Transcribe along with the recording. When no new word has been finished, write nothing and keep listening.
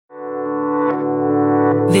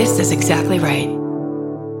This is exactly right.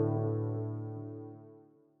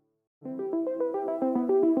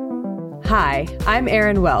 Hi, I'm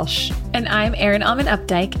Erin Welsh. And I'm Erin Alman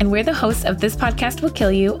Updike, and we're the hosts of This Podcast Will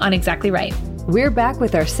Kill You on Exactly Right. We're back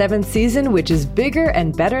with our 7th season, which is bigger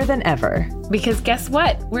and better than ever. Because guess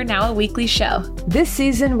what? We're now a weekly show. This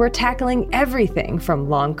season, we're tackling everything from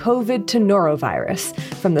long COVID to norovirus,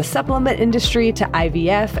 from the supplement industry to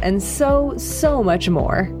IVF, and so much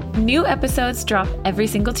more. New episodes drop every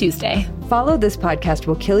single Tuesday. Follow This Podcast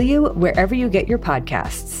Will Kill You wherever you get your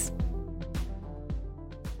podcasts.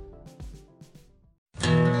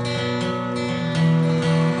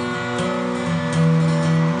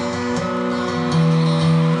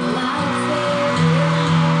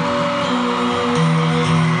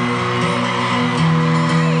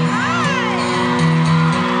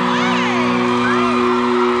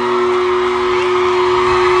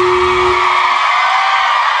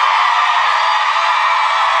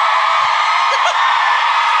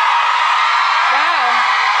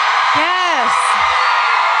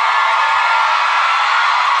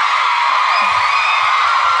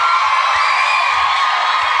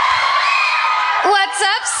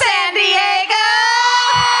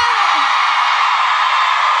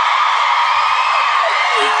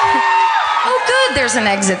 There's an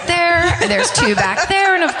exit there, there's 2 back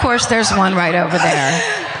there, and of course there's 1 right over there.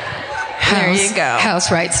 There you go.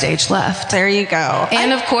 House right, stage left. There you go.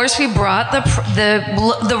 And of course we brought the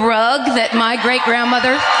rug that my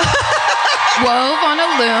great-grandmother wove on a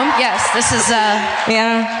loom. Yes, this is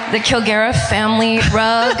the Kilgariff family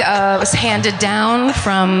rug. It was handed down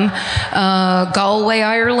from Galway,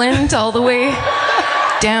 Ireland, all the way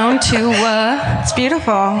down to... It's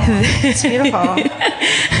beautiful. It's beautiful.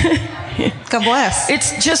 God bless.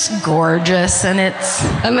 It's just gorgeous, and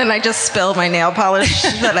then I just spilled my nail polish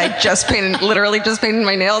that I literally just painted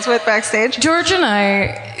my nails with backstage. George and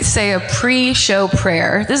I say a pre-show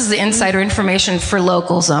prayer. This is the insider information for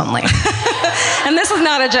locals only. And this is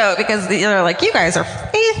not a joke, because they're like, you guys are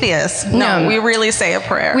atheists. No, we really say a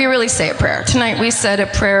prayer. We really say a prayer. Tonight we said a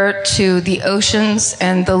prayer to the oceans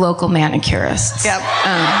and the local manicurists. Yep.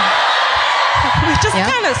 We just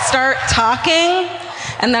kind of start talking,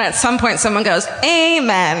 and then at some point someone goes,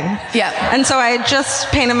 amen. Yeah. And so I just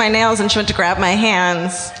painted my nails, and she went to grab my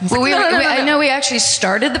hands. Well, I know we actually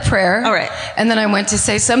started the prayer. All right. And then I went to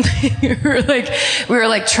say something. we were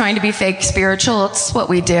like trying to be fake spiritual. It's what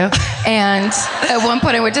we do. And at one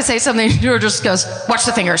point I went to say something, and George just goes, watch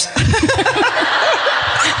the fingers.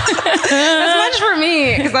 As much for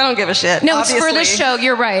me, because I don't give a shit. No, obviously. It's for the show.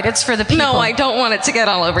 You're right. It's for the people. No, I don't want it to get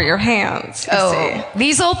all over your hands. See.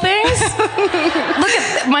 These old things? Look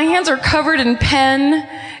at, my hands are covered in pen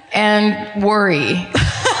and worry.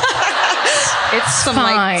 It's some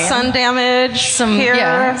fine. Like sun damage. Some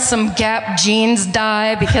Gap jeans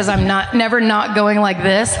dye because I'm never not going like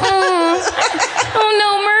this. Oh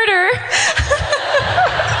no, murder.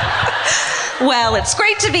 Well, it's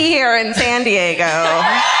great to be here in San Diego.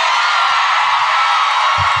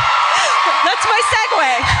 That's my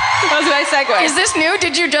segue. That was my segue. Is this new?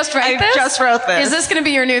 Did you just write this? I just wrote this. Is this going to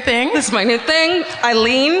be your new thing? This is my new thing.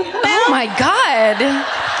 Eileen. Oh my God.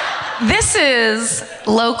 This is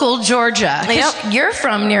local Georgia. Yep. You're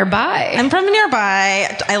from nearby. I'm from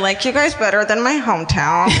nearby. I like you guys better than my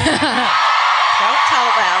hometown. Don't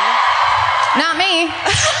tell them. Not me.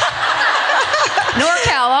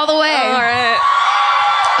 NorCal all the way. All right.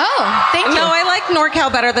 Oh, thank you. No, I like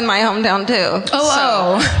NorCal better than my hometown too.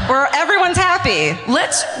 Oh. Where everyone's happy.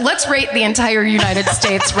 Let's rate the entire United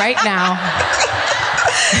States right now.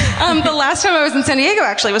 The last time I was in San Diego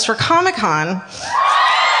actually was for Comic-Con.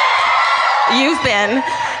 You've been.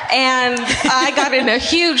 And I got in a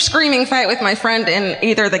huge screaming fight with my friend in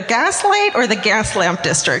either the Gaslight or the Gas Lamp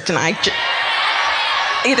District, and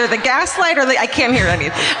either the Gaslight or I can't hear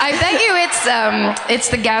anything. I bet you it's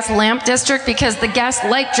the Gas Lamp District, because the Gas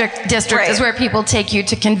Light District is where people take you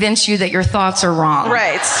to convince you that your thoughts are wrong.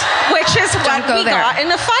 Right. Which is what we got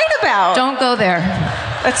in a fight about. Don't go there.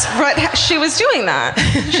 That's what she was doing that.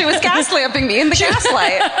 She was gas lamping me in the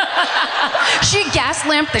gaslight. She gas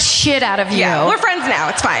lamped the shit out of you. Yeah, we're friends now.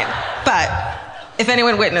 It's fine. But if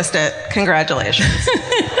anyone witnessed it, congratulations.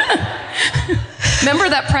 Remember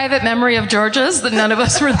that private memory of Georgia's that none of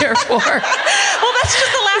us were there for? Well, that's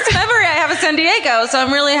just the last memory I have of San Diego, so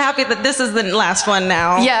I'm really happy that this is the last one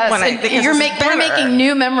now. Yes, you're making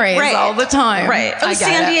new memories all the time. Right. Oh,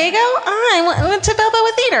 San Diego? I went to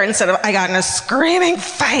Balboa Theater instead of, I got in a screaming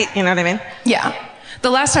fight, you know what I mean? Yeah.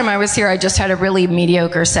 The last time I was here, I just had a really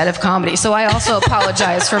mediocre set of comedy, so I also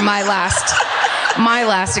apologize for my last my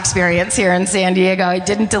last experience here in San Diego. I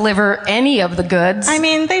didn't deliver any of the goods. I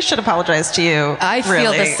mean, they should apologize to you. I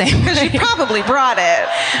feel the same because you probably brought it.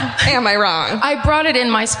 Am I wrong? I brought it in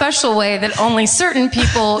my special way that only certain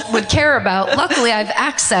people would care about. Luckily, I've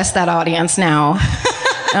accessed that audience now.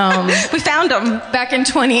 We found them. Back in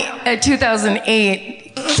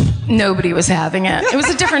 2008, nobody was having it. It was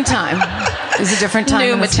a different time. It was a different time.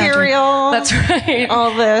 New material. That's right.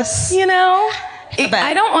 All this. You know?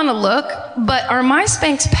 I don't want to look, but are my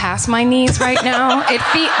Spanx past my knees right now?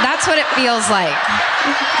 That's what it feels like.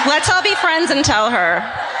 Let's all be friends and tell her.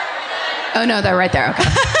 Oh, no, they're right there. Okay.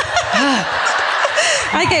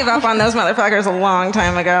 I gave up on those motherfuckers a long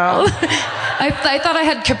time ago. I thought I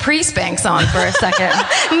had Capri Spanx on for a second.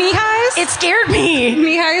 Knee-highs? It scared me.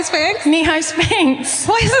 Knee-high Spanx? Knee-high Spanx.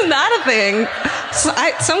 Why isn't that a thing?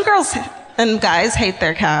 Some girls and guys hate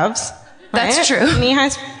their calves. Right? That's true.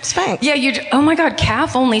 Knee-high Spanx. Yeah, oh my God,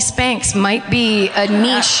 calf-only Spanx might be a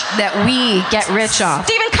niche that we get rich off.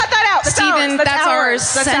 Steven, cut that out. That's Steven, that's ours.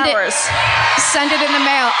 Send it in the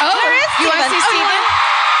mail. Oh, there is you want to see Steven?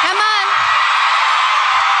 Come on.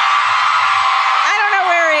 I don't know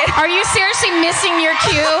where he is. Are you seriously missing your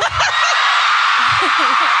cue?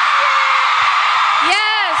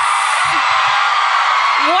 Yes.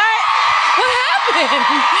 What happened?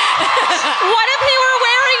 What if he were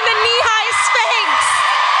wearing the knee-high Spanx?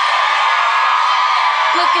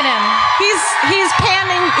 Look at him. He's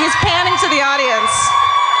panning to the audience.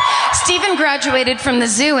 Stephen graduated from the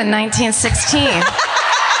zoo in 1916.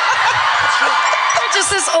 Just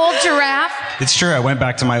this old giraffe. It's true. I went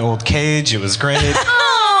back to my old cage. It was great.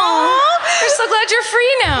 Oh, we're so glad you're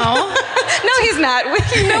free now. No, he's not.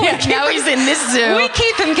 Now he's in this zoo. We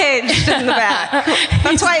keep him caged in the back.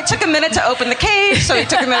 That's why it took a minute to open the cage, so he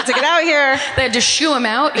took a minute to get out here. They had to shoo him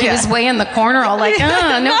out. He was way in the corner, all like, oh,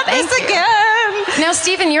 no, not thank this you. again. Now,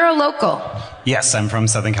 Stephen, you're a local. Yes, I'm from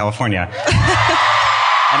Southern California.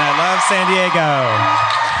 And I love San Diego.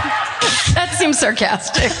 That seems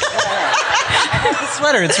sarcastic. The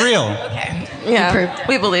sweater, it's real. Okay. Yeah,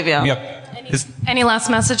 we believe you. Yep. Any last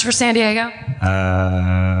message for San Diego?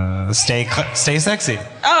 Stay sexy.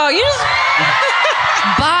 Oh, you just...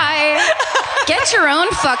 Bye. Get your own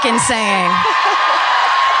fucking saying.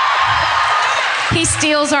 He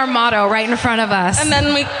steals our motto right in front of us. And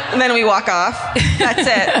then we walk off. That's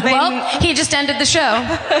it. Well, he just ended the show.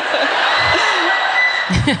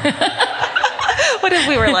 What if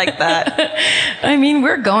we were like that? I mean,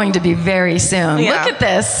 we're going to be very soon. Yeah. Look at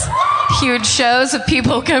this. Huge shows of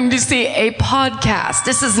people come to see a podcast.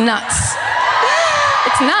 This is nuts.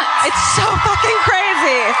 It's nuts. It's so fucking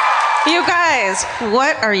crazy. You guys,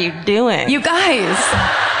 what are you doing? You guys,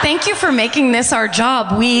 thank you for making this our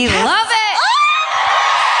job. We love it.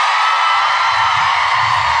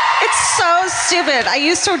 It's so stupid. I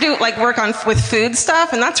used to do work with food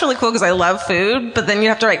stuff, and that's really cool because I love food. But then you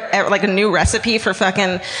have to write a new recipe for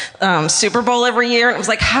fucking Super Bowl every year, and it was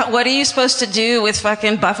like, what are you supposed to do with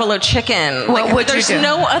fucking buffalo chicken? What would you do? There's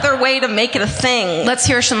no other way to make it a thing. Let's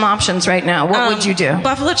hear some options right now. What would you do?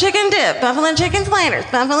 Buffalo chicken dip, buffalo chicken sliders,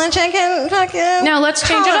 buffalo chicken fucking. Now let's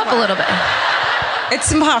change it up a little bit. It's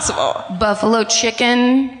impossible. Buffalo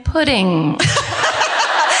chicken pudding.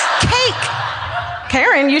 Cake.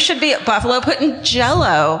 Karen, you should be buffalo put in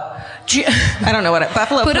Jello. I don't know what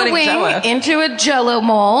buffalo put pudding a wing Jello. into a Jello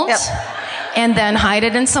mold, and then hide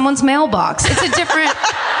it in someone's mailbox. It's a different.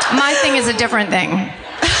 My thing is a different thing.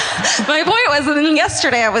 My point was, and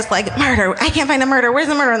yesterday I was like, murder. I can't find a murder. Where's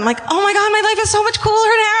the murder? And I'm like, oh my God, my life is so much cooler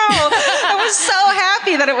now. I was so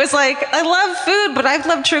happy that it was like, I love food, but I've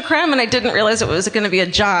loved true crime, and I didn't realize it was going to be a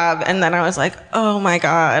job. And then I was like, oh my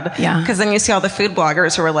God. Yeah. Because then you see all the food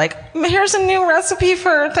bloggers who are like, here's a new recipe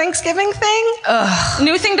for Thanksgiving thing. Ugh.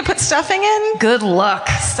 New thing to put stuffing in. Good luck.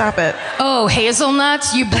 Stop it. Oh,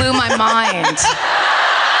 hazelnuts, you blew my mind.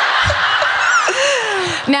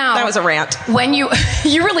 Now, that was a rant. When you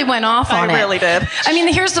really went off on it. I really did. I mean,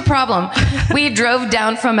 here's the problem. We drove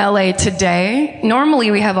down from LA today.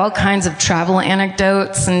 Normally, we have all kinds of travel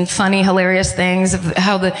anecdotes and funny, hilarious things of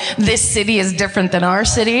how this city is different than our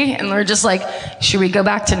city. And we're just like, should we go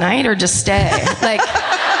back tonight or just stay? Like,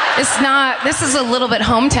 this is a little bit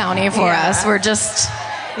hometowny for us. We're just,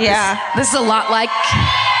 this is a lot like,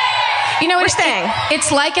 you know, we're staying.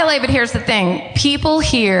 It's like LA, but here's the thing. People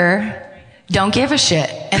here don't give a shit,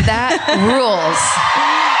 and that rules.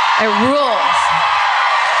 It rules.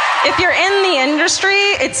 if you're in the industry,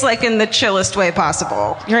 it's like in the chillest way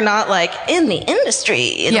possible. You're not like in the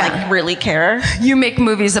industry and like really care. You make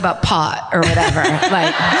movies about pot or whatever.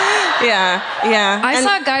 Like, yeah. I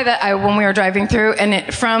saw a guy that when we were driving through,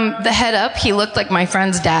 and from the head up, he looked like my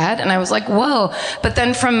friend's dad, and I was like, whoa. But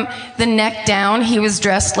then from the neck down, he was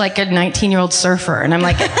dressed like a 19-year-old surfer, and I'm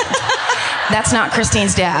like, that's not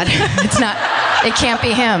Christine's dad. It's not. It can't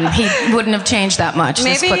be him. He wouldn't have changed that much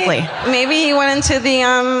this quickly. Maybe he went into the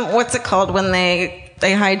what's it called when they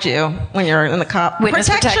hide you when you're in the cop Witness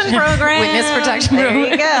protection program. Witness protection program.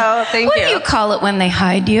 There you go. Thank you. What do you call it when they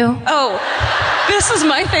hide you? Oh, this is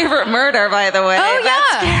my favorite murder, by the way. Oh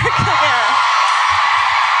yeah.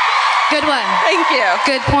 Good one. Thank you.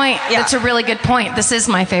 Good point. Yeah. That's a really good point. This is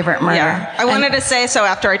my favorite murder. Yeah. I wanted to say so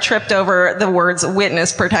after I tripped over the words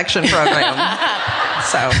witness protection program.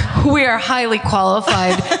 So we are highly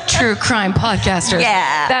qualified true crime podcasters.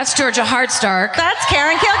 Yeah. That's Georgia Hardstark. That's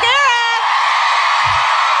Karen Kilgariff.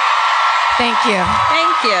 Thank you.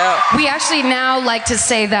 Thank you. We actually now like to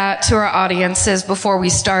say that to our audiences before we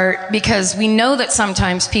start, because we know that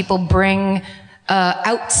sometimes people bring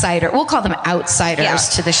we'll call them outsiders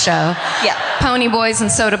to the show. Yeah. Pony boys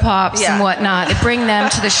and soda pops and whatnot. They bring them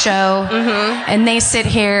to the show and they sit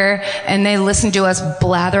here and they listen to us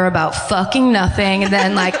blather about fucking nothing. And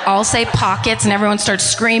then like I'll say pockets and everyone starts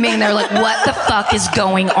screaming. And they're like, what the fuck is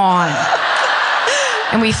going on?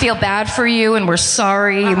 And we feel bad for you and we're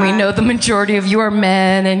sorry. And we know the majority of you are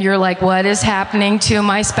men and you're like, what is happening to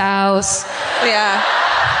my spouse? Yeah.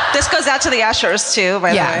 This goes out to the ushers too,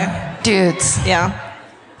 by the way. Dudes. Yeah.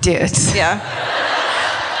 Dudes. Yeah.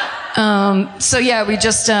 So yeah, we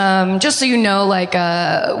just so you know, like,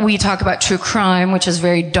 we talk about true crime, which is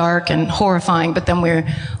very dark and horrifying, but then we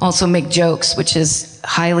also make jokes, which is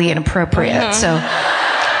highly inappropriate. So.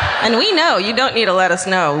 And we know. You don't need to let us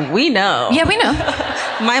know. We know. Yeah, we know.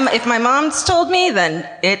 If my mom's told me, then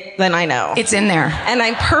I know. It's in there. And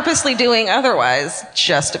I'm purposely doing otherwise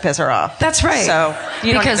just to piss her off. That's right. So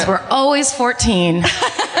because we're always 14.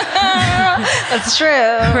 That's true.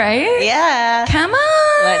 Right? Yeah. Come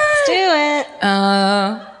on. Let's do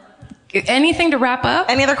it. Anything to wrap up?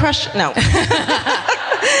 Any other question? No.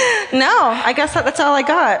 No, I guess that's all I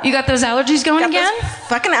got. You got those allergies going again?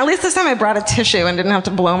 At least this time I brought a tissue and didn't have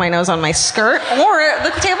to blow my nose on my skirt or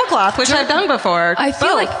the tablecloth, which I've done before. I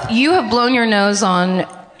feel like you have blown your nose on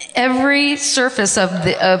every surface of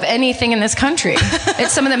anything in this country.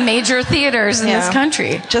 It's some of the major theaters in this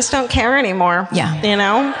country. Just don't care anymore. Yeah. You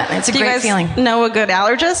know? It's a great feeling. Know a good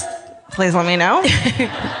allergist? Please let me know.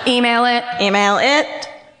 Email it.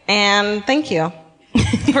 And thank you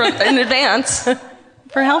in advance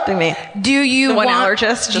for helping me. Do you want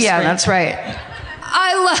allergist? That's right.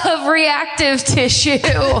 I love reactive tissue.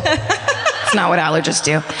 It's not what allergists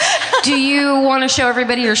do. Do you want to show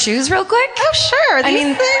everybody your shoes real quick? Oh, sure. I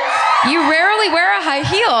mean, you rarely wear a high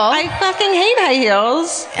heel. I fucking hate high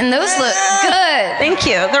heels. And those look good. Thank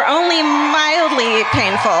you. They're only mildly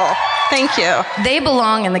painful. Thank you. They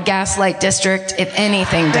belong in the Gaslight District, if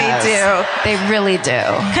anything does. They do. They really do.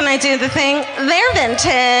 Can I do the thing? They're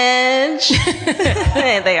vintage.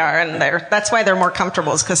 They are, and that's why they're more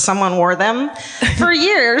comfortable, is because someone wore them for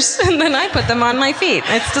years, and then I put them on my feet.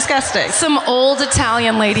 It's disgusting. Some old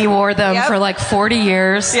Italian lady wore them for like 40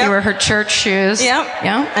 years. They were her church shoes. Yep.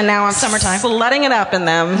 Yeah. And now I'm summertime slutting it up in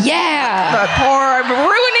them. Yeah.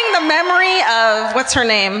 Ruining the memory of, what's her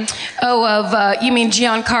name? Oh, you mean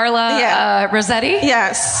Giancarla Rossetti?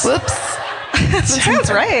 Yes. Whoops. That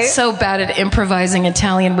sounds right. So bad at improvising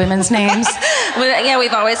Italian women's names. Yeah,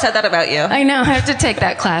 we've always said that about you. I know. I have to take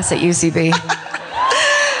that class at UCB.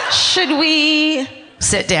 Should we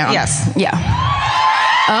sit down? Yes. Yeah.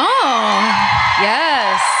 Oh,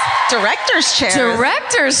 yes. Director's chairs.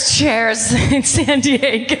 Director's chairs in San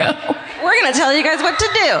Diego. We're going to tell you guys what to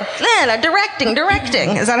do. Then directing.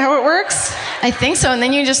 Is that how it works? I think so. And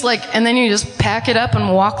then you just pack it up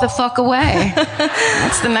and walk the fuck away.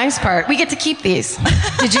 That's the nice part. We get to keep these.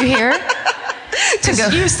 Did you hear?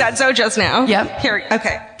 You said so just now. Yep. Here.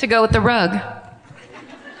 Okay. To go with the rug.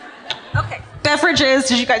 Okay. Beverages.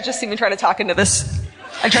 Did you guys just see me try to talk into this?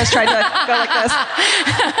 I just tried to go like this.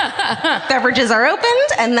 Beverages are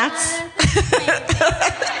opened, and that's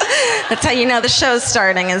how you know the show's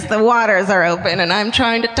starting, is the waters are open, and I'm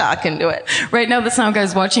trying to talk into it. Right now, the sound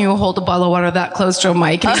guy's watching you hold a bottle of water that close to a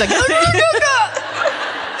mic, and he's like,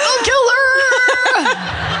 I'll kill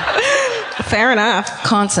her! Fair enough.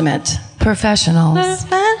 Consummate professionals.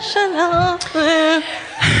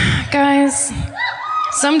 Guys,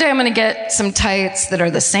 someday I'm going to get some tights that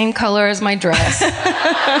are the same color as my dress.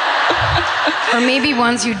 Or maybe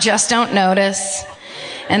ones you just don't notice.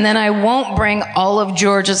 And then I won't bring all of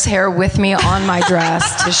George's hair with me on my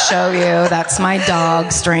dress to show you. That's my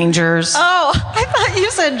dog, strangers. Oh, I thought you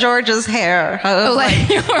said George's hair.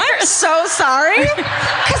 I'm so sorry.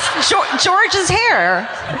 Because George's hair.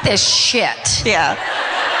 This shit. Yeah.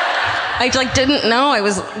 I didn't know I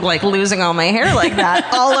was losing all my hair like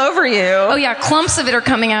that all over you. Oh yeah, clumps of it are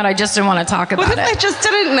coming out. I just didn't want to talk about it. I just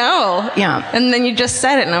didn't know? Yeah. And then you just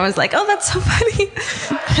said it and I was like, oh, that's so funny.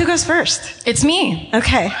 Who goes first? It's me.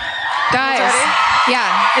 Okay. Guys,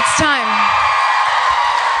 yeah, it's time.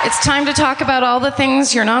 It's time to talk about all the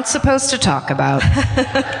things you're not supposed to talk about.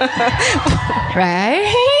 Right?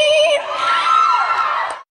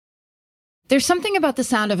 There's something about the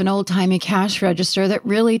sound of an old-timey cash register that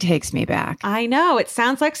really takes me back. I know. It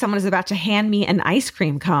sounds like someone is about to hand me an ice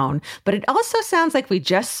cream cone, but it also sounds like we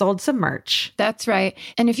just sold some merch. That's right.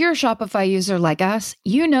 And if you're a Shopify user like us,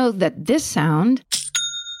 you know that this sound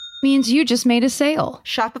means you just made a sale.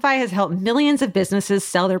 Shopify has helped millions of businesses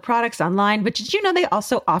sell their products online, but did you know they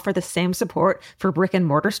also offer the same support for brick and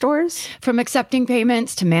mortar stores? From accepting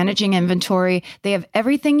payments to managing inventory, they have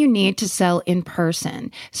everything you need to sell in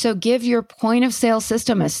person. So give your point of sale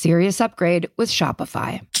system a serious upgrade with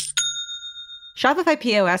Shopify. Shopify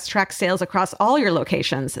POS tracks sales across all your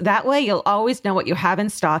locations. That way, you'll always know what you have in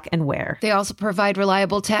stock and where. They also provide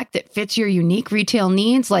reliable tech that fits your unique retail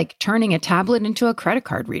needs, like turning a tablet into a credit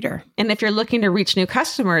card reader. And if you're looking to reach new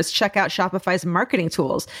customers, check out Shopify's marketing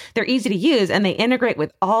tools. They're easy to use, and they integrate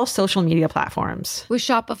with all social media platforms. With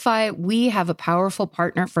Shopify, we have a powerful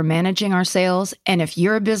partner for managing our sales. And if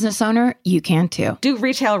you're a business owner, you can too. Do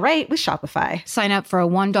retail right with Shopify. Sign up for a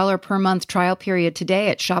 $1 per month trial period today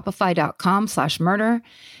at shopify.com/murder.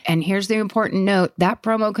 And here's the important note, that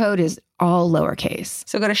promo code is all lowercase.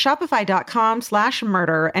 So go to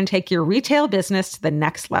shopify.com/murder and take your retail business to the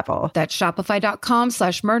next level. That's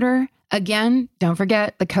shopify.com/murder. Again, don't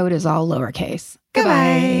forget, the code is all lowercase.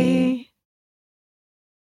 Goodbye.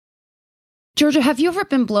 Georgia, have you ever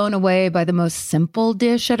been blown away by the most simple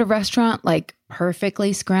dish at a restaurant, like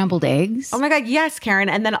perfectly scrambled eggs? Oh my God, yes, Karen.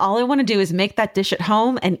 And then all I want to do is make that dish at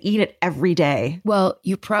home and eat it every day. Well,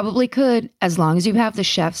 you probably could, as long as you have the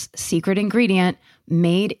chef's secret ingredient,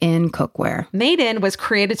 Made in Cookware. Made in was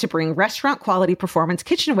created to bring restaurant quality performance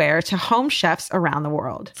kitchenware to home chefs around the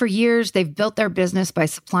world. For years, they've built their business by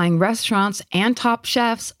supplying restaurants and top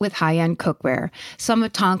chefs with high-end cookware. Some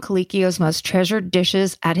of Tom Colicchio's most treasured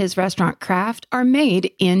dishes at his restaurant Craft are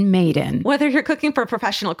made in Made in. Whether you're cooking for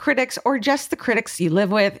professional critics or just the critics you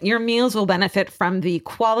live with, your meals will benefit from the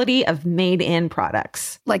quality of Made in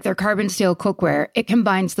products. Like their carbon steel cookware, it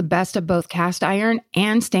combines the best of both cast iron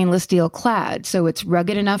and stainless steel clad, so it's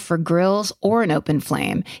rugged enough for grills or an open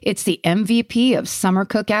flame. It's the MVP of summer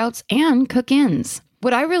cookouts and cook-ins.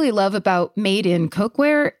 What I really love about Made in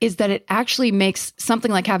Cookware is that it actually makes something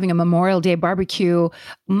like having a Memorial Day barbecue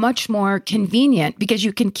much more convenient because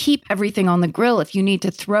you can keep everything on the grill. If you need to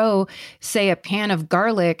throw, say, a pan of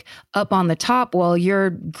garlic up on the top while you're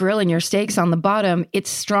grilling your steaks on the bottom, it's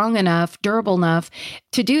strong enough, durable enough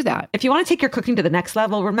to do that. If you want to take your cooking to the next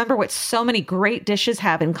level, remember what so many great dishes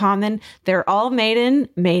have in common. They're all made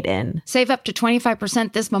in. Save up to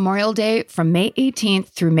 25% this Memorial Day from May 18th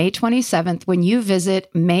through May 27th when you visit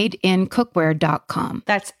madeincookware.com.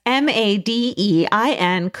 That's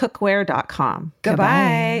MADEIN cookware.com.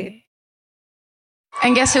 Goodbye.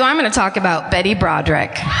 And guess who I'm going to talk about? Betty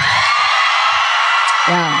Broderick.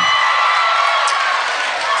 Yeah.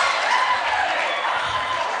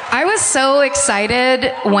 I was so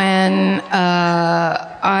excited when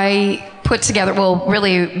I put together,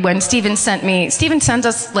 when Steven sends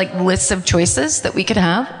us like lists of choices that we could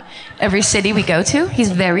have. Every city we go to, he's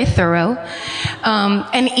very thorough.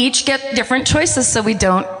 And each get different choices so we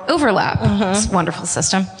don't overlap. It's a wonderful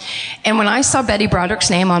system. And when I saw Betty Broderick's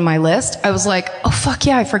name on my list, I was like, oh, fuck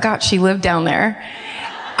yeah, I forgot she lived down there.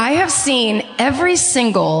 I have seen every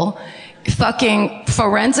single fucking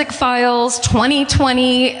Forensic Files,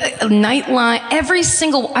 2020, Nightline,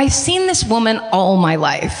 I've seen this woman all my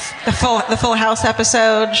life. The Full House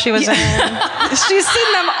episode she was in. She's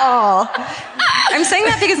seen them all. I'm saying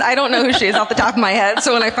that because I don't know who she is off the top of my head.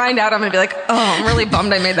 So when I find out, I'm going to be like, oh, I'm really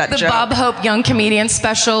bummed I made that joke. The Bob Hope Young Comedian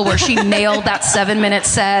special where she nailed that 7-minute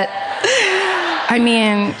set. I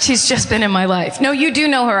mean, she's just been in my life. No, you do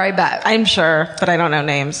know her, I bet. I'm sure, but I don't know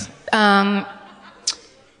names.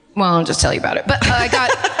 Well, I'll just tell you about it. But I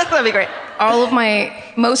got that'd be great.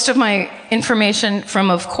 Most of my information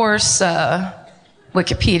from, of course,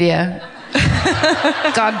 Wikipedia.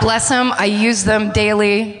 God bless him. I use them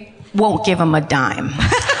daily. Won't give him a dime.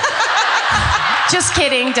 Just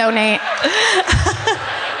kidding. Donate.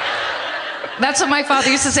 That's what my father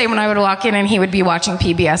used to say when I would walk in and he would be watching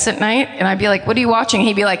PBS at night. And I'd be like, what are you watching?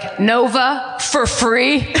 He'd be like, Nova for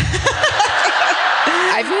free.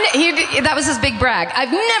 That was his big brag.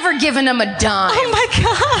 I've never given him a dime. Oh my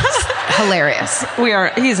God. Hilarious.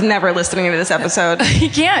 He's never listening to this episode. He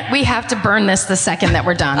can't. We have to burn this the second that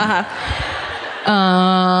we're done.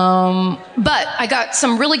 But I got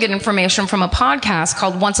some really good information from a podcast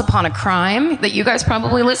called Once Upon a Crime that you guys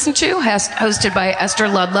probably listen to, hosted by Esther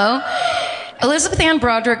Ludlow. Elizabeth Ann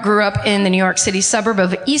Broderick grew up in the New York City suburb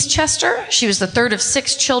of Eastchester. She was the third of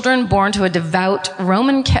 6 children born to devout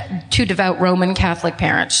Roman Catholic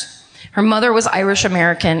parents. Her mother was Irish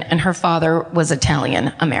American and her father was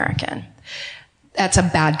Italian American. That's a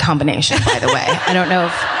bad combination, by the way. I don't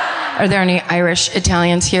know are there any Irish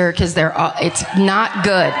Italians here? Because it's not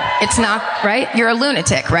good. It's not, right? You're a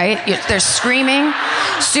lunatic, right? They're screaming,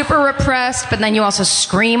 super repressed, but then you also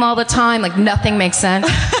scream all the time, like nothing makes sense.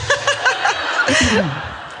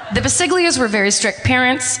 The Basiglias were very strict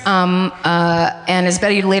parents, and as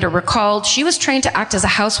Betty later recalled, she was trained to act as a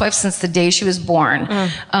housewife since the day she was born.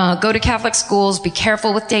 Go to Catholic schools, be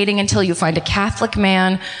careful with dating until you find a Catholic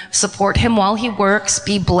man, support him while he works,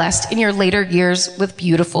 be blessed in your later years with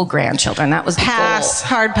beautiful grandchildren. That was the goal.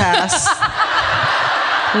 Hard pass.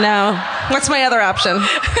 No. What's my other option?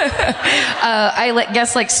 I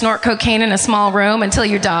guess like snort cocaine in a small room until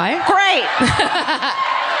you die. Great.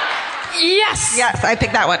 Yes, I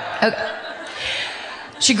picked that one. Okay.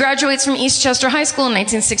 She graduates from Eastchester High School in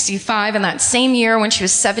 1965, and that same year, when she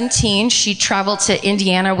was 17, she traveled to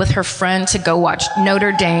Indiana with her friend to go watch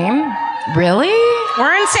Notre Dame. Really?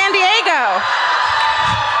 We're in San Diego.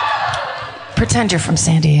 Pretend you're from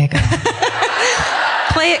San Diego.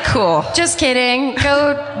 Play it cool. Just kidding.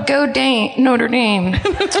 Go Notre Dame.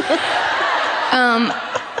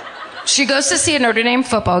 She goes to see a Notre Dame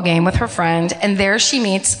football game with her friend, and there she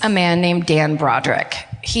meets a man named Dan Broderick.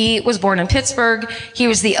 He was born in Pittsburgh. He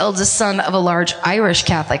was the eldest son of a large Irish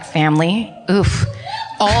Catholic family. Oof.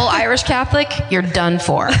 All Irish Catholic, you're done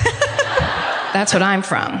for. That's what I'm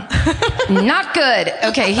from. Not good.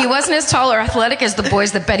 Okay, he wasn't as tall or athletic as the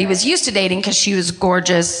boys that Betty was used to dating because she was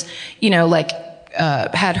gorgeous,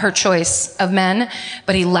 had her choice of men,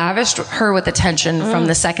 but he lavished her with attention from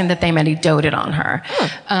the second that they met. He doted on her.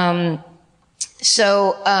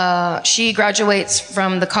 So she graduates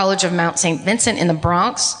from the College of Mount St. Vincent in the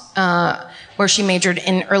Bronx, where she majored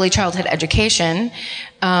in early childhood education.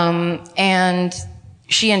 And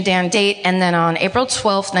she and Dan date, and then on April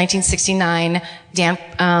 12th, 1969,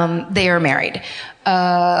 they are married.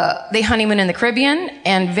 They honeymoon in the Caribbean,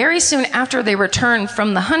 and very soon after they return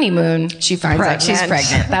from the honeymoon, she finds out she's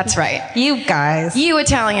pregnant. That's right. You guys. You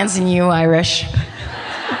Italians and you Irish.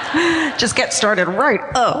 Just get started right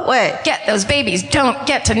away. Get those babies don't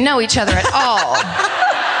get to know each other at all.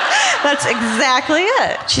 That's exactly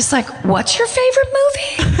it. She's like, what's your favorite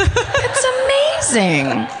movie? It's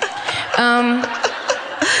amazing.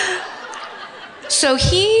 So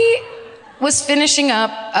he was finishing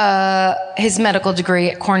up his medical degree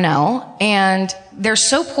at Cornell, and they're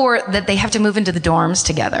so poor that they have to move into the dorms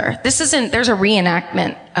together. There's a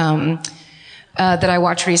reenactment that I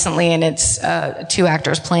watched recently, and it's 2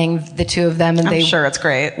 actors playing the 2 of them, and I'm sure it's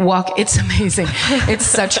great. It's amazing. It's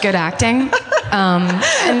such good acting.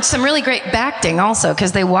 And some really great backting also,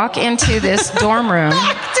 because they walk into this dorm room.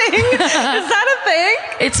 Acting? Is that a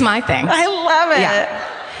thing? It's my thing. I love it. Yeah.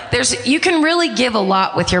 You can really give a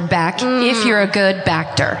lot with your back if you're a good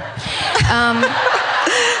backter.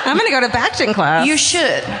 I'm going to go to acting class. You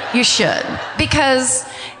should. Because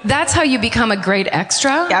that's how you become a great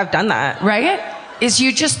extra. Yeah, I've done that. Right? Is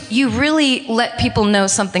you really let people know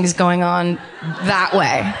something's going on that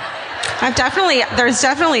way. There's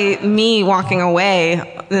definitely me walking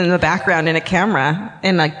away in the background in a camera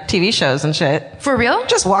in like TV shows and shit. For real?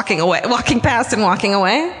 Just walking past and walking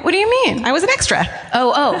away. What do you mean? I was an extra.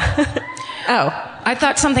 Oh. I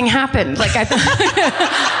thought something happened. Like I thought.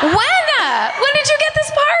 When did you get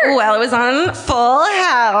this part? Well, it was on Full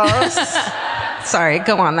House. Sorry,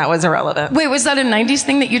 go on. That was irrelevant. Wait, was that a 90s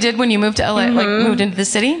thing that you did when you moved to LA, like moved into the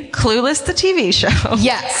city? Clueless, the TV show.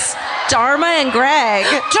 Yes. Dharma and Greg.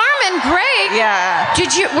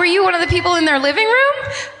 Yeah. Were you one of the people in their living room?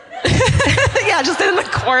 Yeah, just in the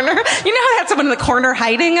corner. You know how I had someone in the corner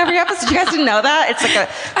hiding every episode? You guys didn't know that? It's like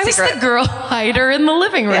I was the girl hider in the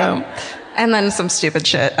living room. Yeah. And then some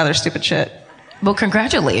other stupid shit. Well,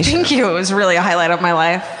 congratulations. Thank you. It was really a highlight of my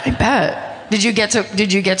life. I bet. Did you get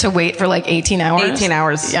to wait for like 18 hours? 18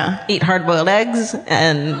 hours. Yeah. Eat hard-boiled eggs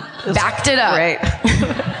and backed it up. Right.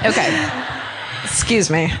 Okay. Excuse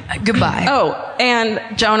me. Goodbye. Oh, and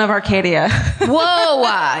Joan of Arcadia.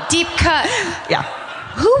 Whoa, deep cut. Yeah.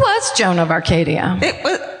 Who was Joan of Arcadia? It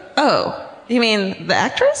was. Oh, you mean the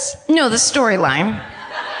actress? No, the storyline.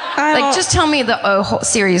 Like, just tell me the whole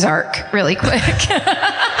series arc really quick.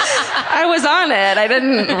 I was on it. I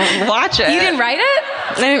didn't watch it. You didn't write it?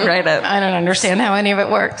 I didn't write it. I don't understand how any of it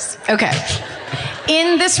works. Okay.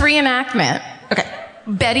 In this reenactment,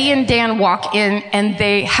 Betty and Dan walk in and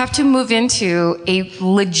they have to move into a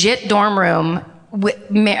legit dorm room with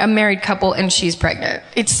a married couple and she's pregnant.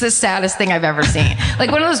 It's the saddest thing I've ever seen.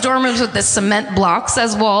 Like one of those dorm rooms with the cement blocks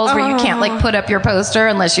as walls where you can't like put up your poster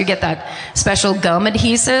unless you get that special gum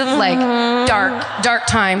adhesive. Like dark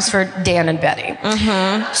times for Dan and Betty.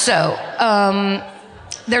 So,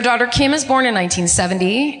 their daughter Kim is born in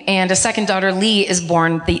 1970 and a second daughter Lee is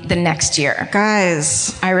born the next year.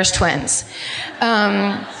 Guys. Irish twins.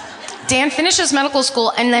 Dan finishes medical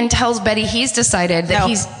school and then tells Betty he's decided that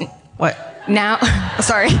he's... What? Now,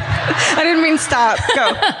 sorry, I didn't mean stop.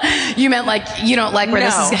 Go. You meant like you don't like where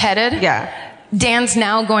this is headed? Yeah. Dan's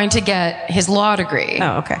now going to get his law degree.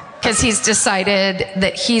 Oh, okay. Because he's decided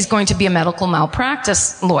that he's going to be a medical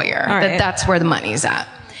malpractice lawyer. All right. That's where the money's at,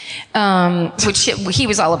 which he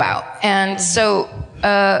was all about. And so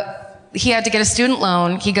he had to get a student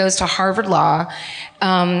loan. He goes to Harvard Law.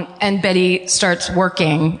 And Betty starts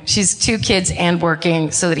working. She's 2 kids and working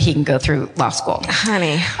so that he can go through law school.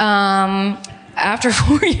 Honey. After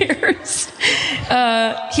 4 years,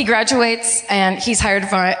 he graduates and he's hired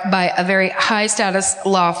by a very high status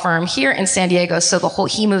law firm here in San Diego. So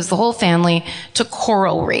he moves the whole family to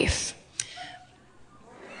Coral Reef.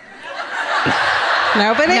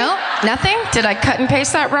 Nobody? No? Nothing? Did I cut and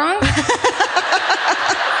paste that wrong?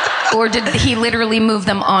 Or did he literally move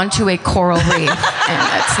them onto a coral reef? And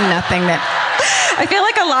that's nothing that... I feel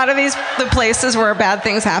like a lot of the places where bad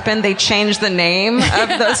things happen, they change the name of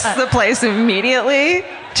the place immediately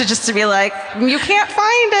to be like, you can't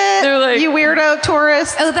find it, they're like, you weirdo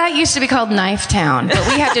tourist. Oh, that used to be called Knife Town, but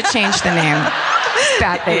we had to change the name.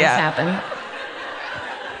 Bad things happen.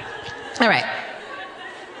 All right.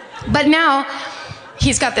 But now...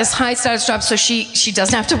 he's got this high status job, so she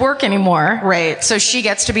doesn't have to work anymore. Right. So she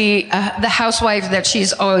gets to be the housewife that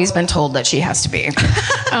she's always been told that she has to be.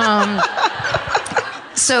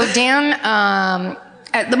 So Dan,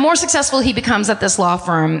 the more successful he becomes at this law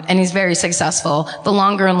firm, and he's very successful, the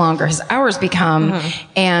longer and longer his hours become.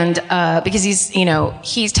 And because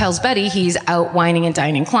he tells Betty he's out whining and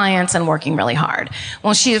dining clients and working really hard.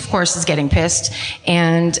 Well, she, of course, is getting pissed.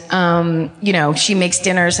 And, she makes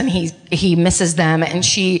dinners and he misses them. And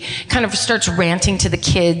she kind of starts ranting to the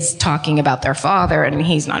kids, talking about their father, and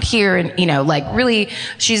he's not here. And, really,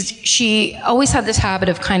 she always had this habit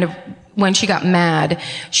of kind of, when she got mad,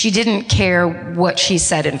 she didn't care what she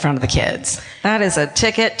said in front of the kids. That is a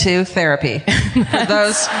ticket to therapy for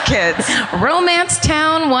those kids. Romance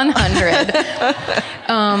Town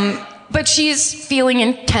 100. But she's feeling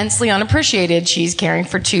intensely unappreciated. She's caring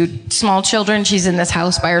for 2 small children. She's in this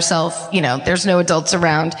house by herself. There's no adults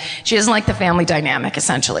around. She doesn't like the family dynamic,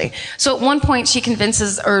 essentially. So at one point she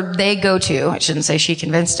convinces, or they go to, I shouldn't say she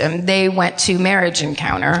convinced him, they went to Marriage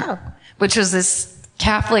Encounter, which was this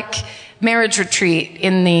Catholic marriage retreat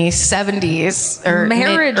in the 70s or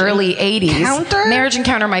early 80s. Marriage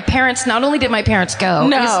Encounter. Not only did my parents go.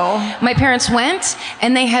 No. My parents went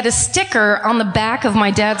and they had a sticker on the back of my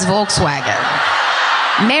dad's Volkswagen.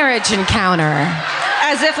 Marriage Encounter.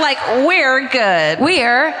 As if like, we're good.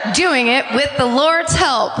 We're doing it with the Lord's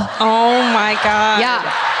help. Oh my God. Yeah.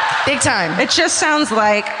 Big time. It just sounds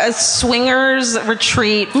like a swingers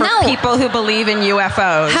retreat for people who believe in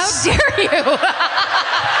UFOs. How dare you?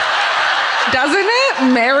 Doesn't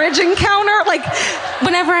it? Marriage encounter? Like,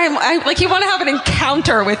 whenever you want to have an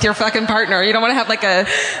encounter with your fucking partner. You don't want to have like a,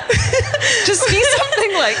 just be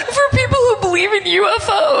something like. For people who believe in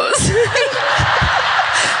UFOs.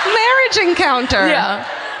 Marriage encounter. Yeah.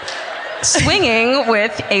 Swinging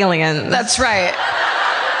with aliens. That's right.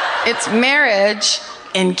 It's marriage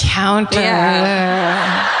encounter.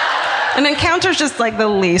 Yeah. An encounter's just like the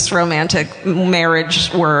least romantic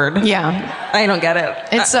marriage word. Yeah. I don't get it.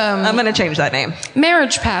 It's I'm going to change that name.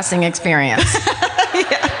 Marriage passing experience.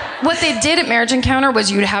 Yeah. What they did at Marriage Encounter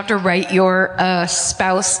was you'd have to write your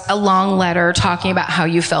spouse a long letter talking about how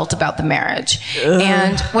you felt about the marriage. Ugh.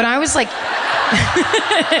 And when I was like,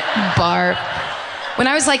 Barb, when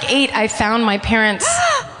I was like 8, I found my parents'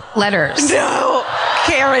 letters. No,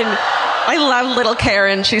 Karen. I love little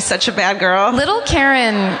Karen. She's such a bad girl. Little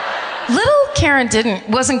Karen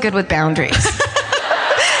wasn't good with boundaries.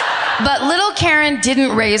 But little Karen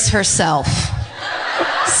didn't raise herself.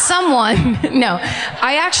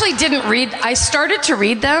 I actually didn't read. I started to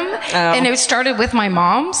read them, and it started with my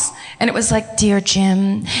mom's, And it was like, dear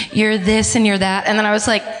Jim, you're this and you're that. And then I was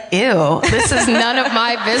like, ew, this is none of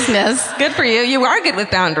my business. Good for you. You are good with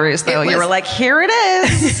boundaries, though. You were like, here it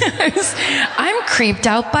is. I'm creeped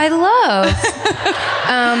out by love.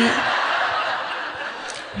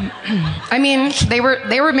 I mean, they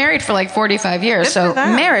were married for like 45 years, so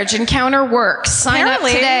marriage encounter works. Sign up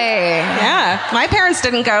today. Yeah. My parents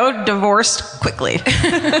didn't go, divorced quickly.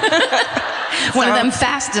 One of them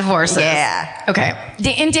fast divorces. Yeah. Okay.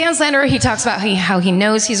 In Dan's letter, he talks about how he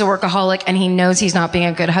knows he's a workaholic and he knows he's not being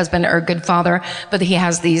a good husband or a good father, but he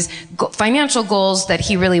has these financial goals that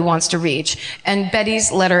he really wants to reach. And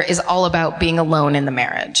Betty's letter is all about being alone in the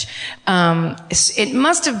marriage. It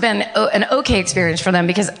must have been an okay experience for them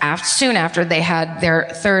because soon after they had their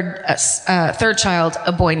third child,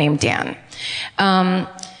 a boy named Dan.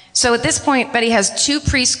 So at this point, Betty has 2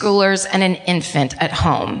 preschoolers and an infant at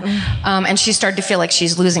home. And she started to feel like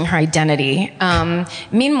she's losing her identity.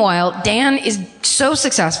 Meanwhile, Dan is so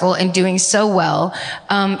successful and doing so well.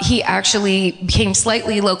 He actually became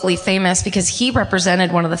slightly locally famous because he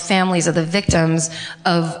represented one of the families of the victims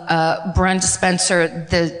of Brenda Spencer,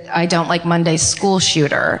 the I Don't Like Monday school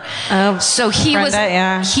shooter. So he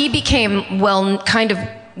he became kind of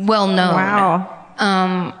well known. Wow.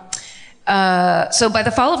 So by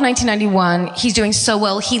the fall of 1991, he's doing so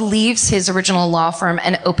well, he leaves his original law firm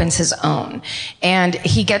and opens his own. And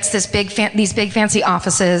he gets these big fancy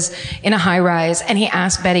offices in a high rise, and he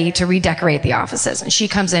asks Betty to redecorate the offices. And she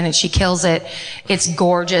comes in and she kills it. It's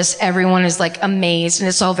gorgeous. Everyone is like amazed, and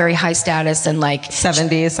it's all very high status and like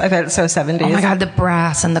 70s. I bet it's so 70s. Oh my God, the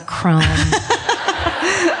brass and the chrome.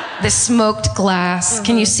 The smoked glass.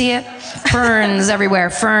 Can you see it? Ferns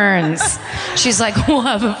everywhere, ferns. She's like, we'll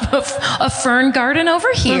have a fern garden over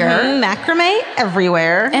here. Macrame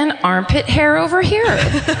everywhere. And armpit hair over here.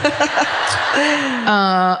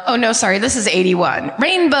 Oh no, sorry, this is 81.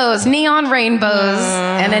 Rainbows, neon rainbows,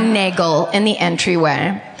 and a nagel in the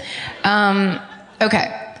entryway.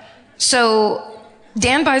 Okay, so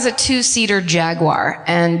Dan buys a 2-seater Jaguar,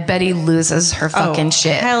 and Betty loses her fucking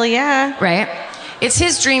shit. Hell yeah. Right? It's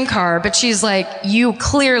his dream car, but she's like, you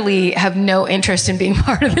clearly have no interest in being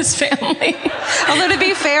part of this family. Although to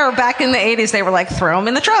be fair, back in the 80s, they were like, throw them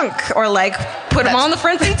in the trunk or like put them on the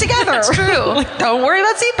front seat together. That's true. Like, don't worry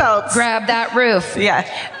about seatbelts. Grab that roof. Yeah.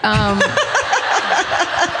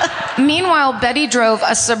 Meanwhile, Betty drove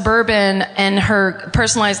a Suburban and her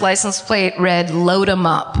personalized license plate read, load 'em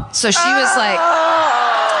up. So she was like,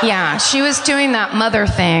 yeah, she was doing that mother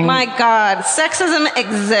thing. My God, sexism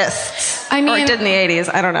exists. I mean, or it did in the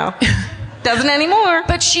 80s. I don't know. Doesn't anymore.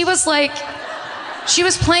 But she was like, she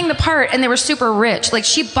was playing the part, and they were super rich. Like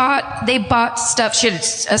they bought stuff. She had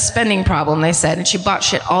a spending problem, they said, and she bought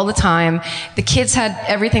shit all the time. The kids had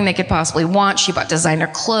everything they could possibly want. She bought designer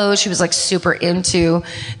clothes. She was like super into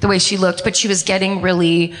the way she looked, but she was getting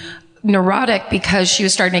really neurotic because she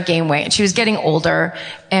was starting to gain weight, and she was getting older,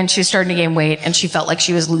 and she was starting to gain weight, and she felt like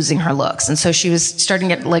she was losing her looks, and so she was starting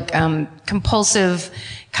to get like compulsive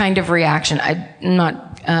kind of reaction. I'm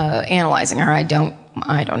not analyzing her. I don't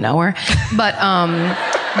know her,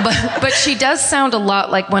 but she does sound a lot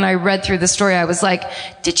like when I read through the story. I was like,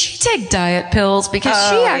 did she take diet pills? Because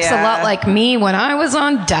she acts a lot like me when I was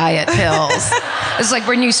on diet pills. It's like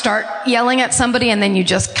when you start yelling at somebody and then you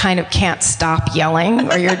just kind of can't stop yelling,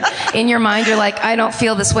 or you're in your mind, you're like, I don't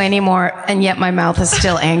feel this way anymore, and yet my mouth is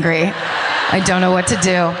still angry. I don't know what to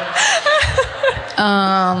do.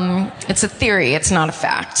 It's a theory. It's not a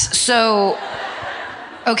fact. So.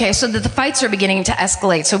 Okay, so the fights are beginning to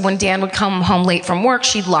escalate. So when Dan would come home late from work,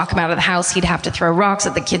 she'd lock him out of the house. He'd have to throw rocks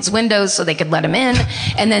at the kids' windows so they could let him in.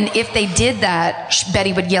 And then if they did that,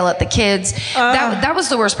 Betty would yell at the kids. That was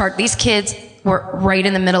the worst part. These kids were right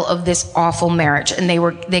in the middle of this awful marriage, and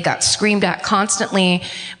they got screamed at constantly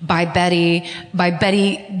by Betty. By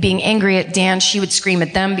Betty being angry at Dan, she would scream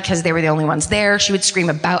at them because they were the only ones there. She would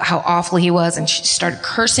scream about how awful he was, and she started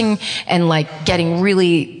cursing and like getting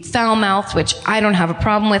really foul-mouthed, which I don't have a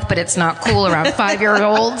problem with, but it's not cool around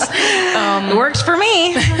 5-year-olds. It works for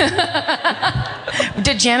me.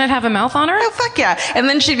 Did Janet have a mouth on her? Oh, fuck yeah. And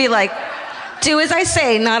then she'd be like, do as I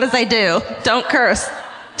say, not as I do. Don't curse.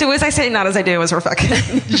 Do as I say, not as I do was her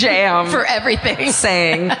fucking jam. For everything.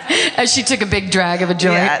 Saying. As she took a big drag of a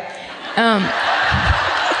joint. Yeah.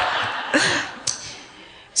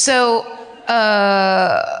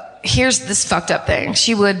 Here's this fucked up thing.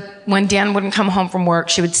 She would, when Dan wouldn't come home from work,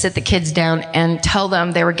 she would sit the kids down and tell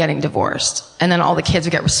them they were getting divorced. And then all the kids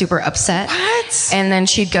would get super upset. What? And then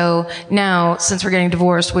she'd go, now, since we're getting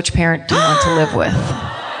divorced, which parent do you want to live with?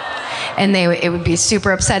 and it would be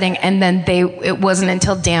super upsetting. And then it wasn't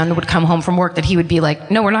until Dan would come home from work that he would be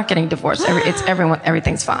like, no, we're not getting divorced.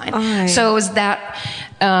 Everything's fine. Right. So it was that,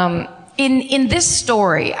 in this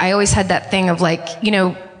story, I always had that thing of like, you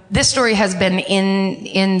know, this story has been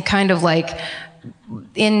in kind of like,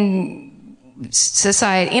 in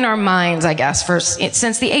society, in our minds, I guess,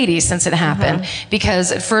 since the 80s, since it happened.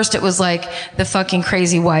 Because at first it was like the fucking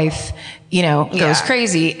crazy wife, you know, goes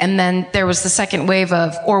crazy. And then there was the second wave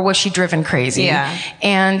of, or was she driven crazy? Yeah.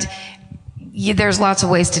 And there's lots of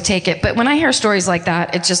ways to take it. But when I hear stories like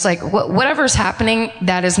that, it's just like, whatever's happening,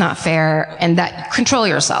 that is not fair. And that, control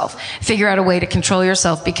yourself. Figure out a way to control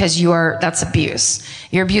yourself, because that's abuse.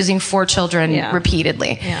 You're abusing 4 children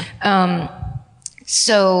repeatedly. Yeah.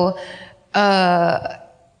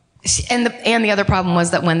 And the other problem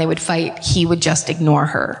was that when they would fight, he would just ignore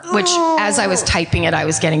her, which as I was typing it, I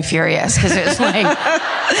was getting furious, because it was like,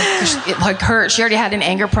 she already had an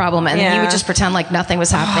anger problem, and he would just pretend like nothing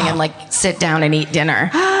was happening and like sit down and eat dinner.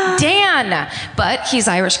 Dan! But he's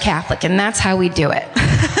Irish Catholic, and that's how we do it.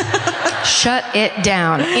 Shut it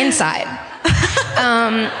down inside.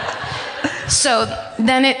 So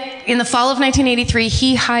then in the fall of 1983,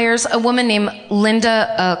 he hires a woman named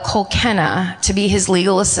Linda Kolkena to be his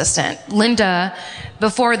legal assistant. Linda,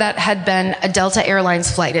 before that, had been a Delta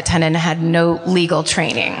Airlines flight attendant and had no legal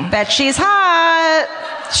training. Bet she's hot.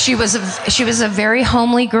 She was a very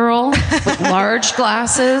homely girl with large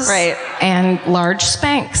glasses and large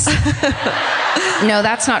Spanx. No,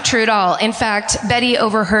 that's not true at all. In fact, Betty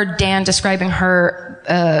overheard Dan describing her,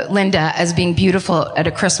 Linda, as being beautiful at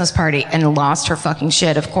a Christmas party, and lost her fucking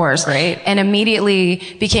shit, of course. Right. And immediately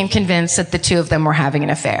became convinced that the two of them were having an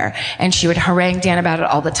affair. And she would harangue Dan about it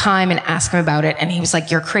all the time and ask him about it. And he was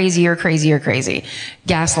like, you're crazy, you're crazy, you're crazy.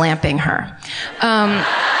 Gas lamping her.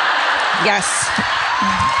 Yes.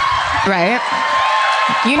 Right?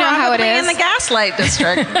 You know how it is. In the gaslight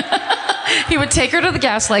district. He would take her to the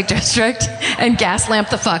gaslight district and gas lamp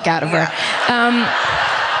the fuck out of her.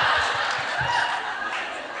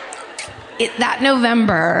 That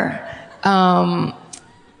November,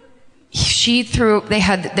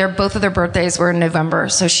 both of their birthdays were in November,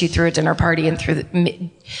 so she threw a dinner party and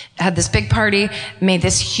had this big party, made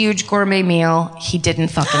this huge gourmet meal. He didn't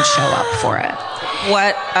fucking show up for it.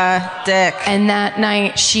 What a dick. And that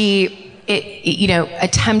night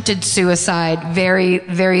attempted suicide, very,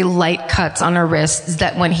 very light cuts on her wrists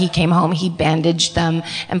that when he came home, he bandaged them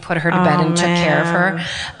and put her to bed and took care of her.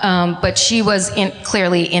 But she was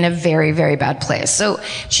clearly in a very, very bad place. So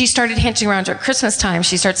she started hinting around at Christmas time.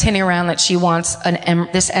 She starts hinting around that she wants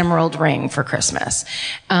this emerald ring for Christmas.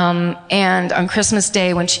 And on Christmas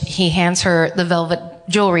Day, when he hands her the velvet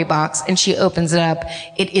jewelry box and she opens it up,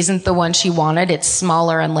 it isn't the one she wanted. It's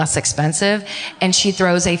smaller and less expensive, and she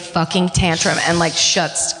throws a fucking tantrum and like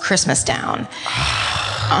shuts Christmas down.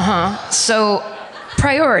 So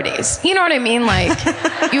priorities, you know what I mean? Like,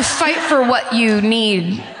 you fight for what you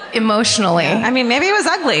need emotionally. I mean, maybe it was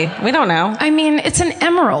ugly, we don't know. I mean, it's an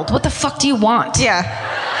emerald. What the fuck do you want? Yeah.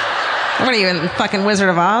 What are you, in fucking Wizard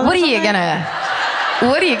of Oz? What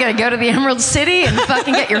are you gonna go to the Emerald City and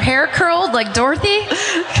fucking get your hair curled like Dorothy?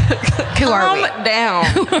 Who are we? Calm down.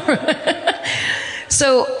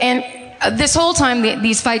 So, and this whole time,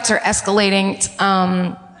 these fights are escalating.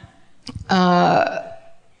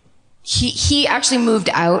 He actually moved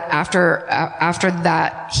out after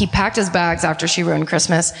that. He packed his bags after she ruined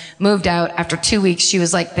Christmas, moved out. After 2 weeks, she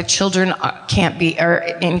was like, the children are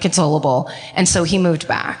inconsolable. And so he moved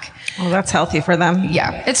back. Well, that's healthy for them.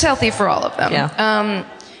 Yeah, it's healthy for all of them. Yeah.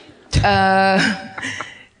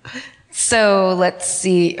 So let's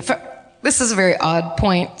see. This is a very odd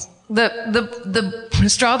point. The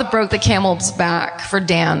straw that broke the camel's back for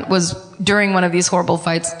Dan was during one of these horrible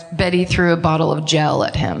fights, Betty threw a bottle of gel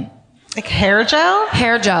at him. Like hair gel?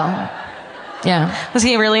 Hair gel. Yeah. Was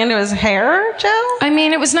he really into his hair gel? I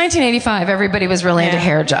mean, it was 1985. Everybody was really into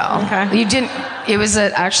hair gel. Okay. It was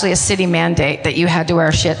actually a city mandate that you had to wear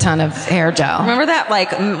a shit ton of hair gel. Remember that,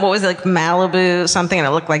 like, what was it, like Malibu something, and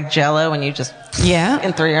it looked like Jell-O and you just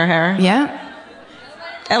in through your hair? Yeah.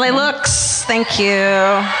 LA Looks. Thank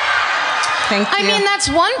you. Thank you. I mean, that's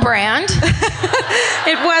one brand.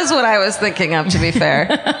 It was what I was thinking of, to be fair.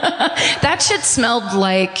 That shit smelled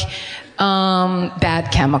like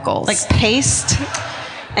bad chemicals. Like paste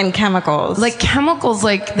and chemicals. Like chemicals,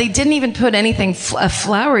 like they didn't even put anything, a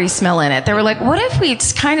flowery smell in it. They were like, what if we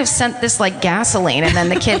kind of sent this like gasoline and then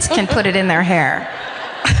the kids can put it in their hair?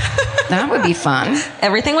 That would be fun.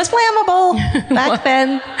 Everything was flammable back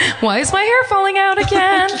then. Why is my hair falling out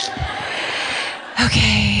again?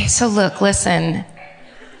 Okay, so listen.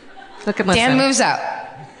 Look and listen. Dan moves out.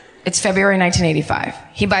 It's February 1985.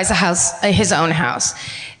 He buys a house, his own house.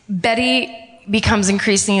 Betty becomes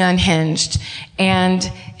increasingly unhinged,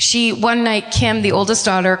 and one night, Kim, the oldest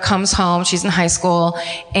daughter, comes home. She's in high school,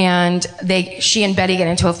 and she and Betty get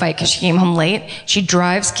into a fight because she came home late. She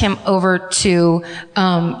drives Kim over to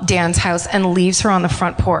Dan's house and leaves her on the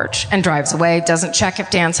front porch and drives away. Doesn't check if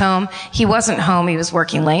Dan's home. He wasn't home. He was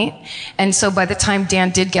working late, and so by the time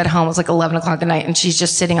Dan did get home, it was like 11 o'clock at night, and she's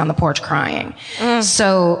just sitting on the porch crying.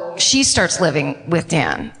 So she starts living with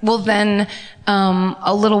Dan. Well, then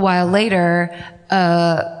a little while later,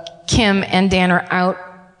 Kim and Dan are out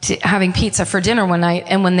having pizza for dinner one night,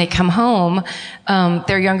 and when they come home,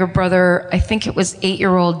 their younger brother, I think it was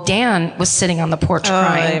 8-year-old Dan, was sitting on the porch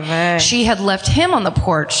crying. Man. She had left him on the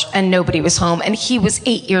porch, and nobody was home, and he was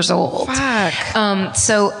 8 years old. Fuck.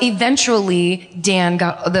 So eventually, Dan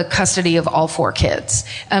got the custody of all 4 kids.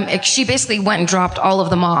 She basically went and dropped all of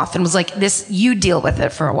them off and was like, you deal with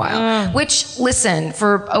it for a while. Which, listen,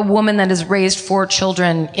 for a woman that has raised 4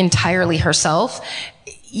 children entirely herself,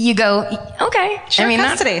 you go, okay. Sure,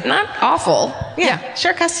 custody. Not awful. Yeah,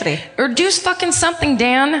 sure custody. Or do fucking something,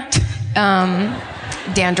 Dan.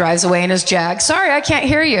 Dan drives away in his Jag. Sorry, I can't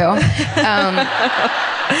hear you.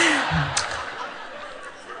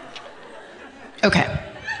 Okay.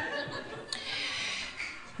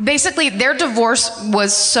 Basically, their divorce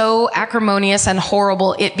was so acrimonious and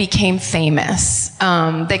horrible, it became famous.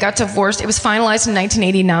 They got divorced. It was finalized in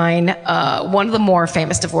 1989, one of the more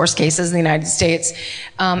famous divorce cases in the United States.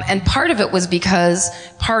 And part of it was because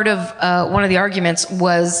part of one of the arguments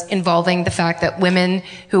was involving the fact that women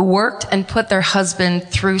who worked and put their husband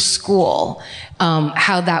through school,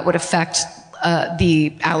 how that would affect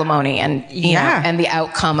the alimony and and the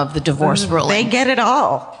outcome of the divorce ruling. They get it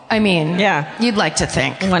all. I mean, yeah, you'd like to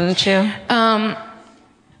think, wouldn't you?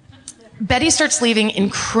 Betty starts leaving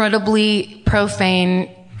incredibly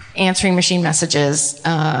profane answering machine messages.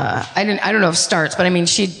 I don't know if starts, but I mean,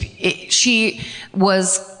 she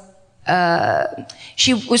was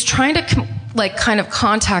trying to kind of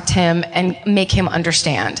contact him and make him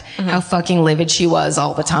understand how fucking livid she was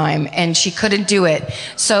all the time, and she couldn't do it.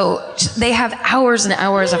 So they have hours and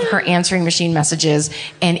hours of her answering machine messages,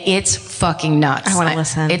 and it's fucking nuts. I want to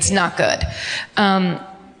listen. It's not good.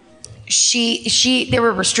 There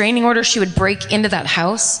were restraining orders. She would break into that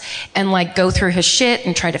house and go through his shit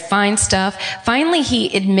and try to find stuff. Finally,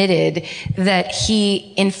 he admitted that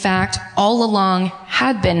he, in fact, all along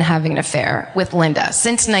had been having an affair with Linda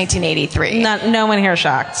since 1983. No one here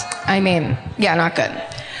shocked. I mean, yeah, not good.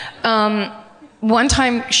 One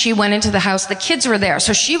time she went into the house, the kids were there.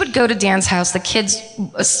 So she would go to Dan's house. The kids,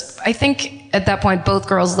 I think at that point, both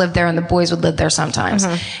girls lived there and the boys would live there sometimes.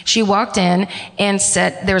 She walked in and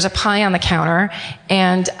said, there was a pie on the counter,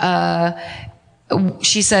 and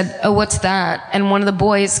she said, "Oh, what's that?" And one of the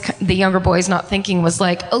boys, the younger boys, not thinking, was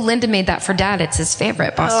like, "Oh, Linda made that for Dad. It's his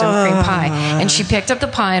favorite, Boston cream pie." And she picked up the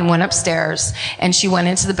pie and went upstairs, and she went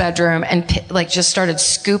into the bedroom and just started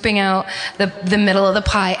scooping out the middle of the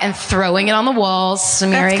pie and throwing it on the walls,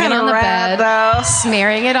 smearing it on the bed,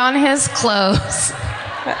 smearing it on his clothes.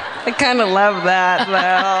 I kind of love that,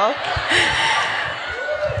 though.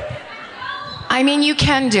 I mean, you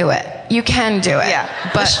can do it. You can do it. Yeah.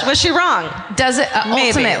 But was she wrong? Does it?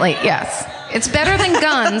 Ultimately, yes. It's better than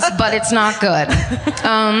guns, but it's not good.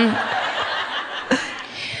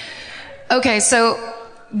 Okay, so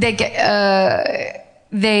they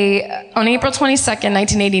on April 22nd,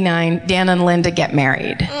 1989, Dan and Linda get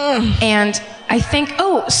married. And I think,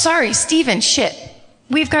 oh, sorry, Steven, shit.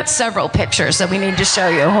 We've got several pictures that we need to show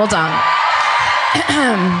you. Hold on.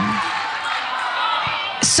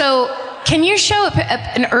 So, can you show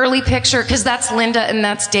an early picture? Because that's Linda and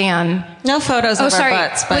that's Dan. No photos of our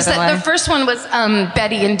butts, by the way. The first one was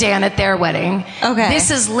Betty and Dan at their wedding. Okay.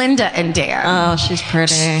 This is Linda and Dan. Oh, she's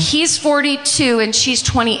pretty. He's 42 and she's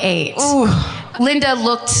 28. Ooh. Linda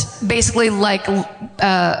looked basically like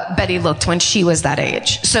Betty looked when she was that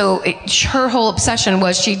age. So her whole obsession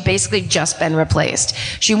was she'd basically just been replaced.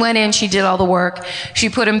 She went in, she did all the work, she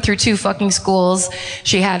put him through 2 fucking schools,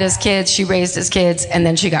 she had his kids, she raised his kids, and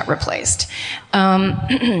then she got replaced. All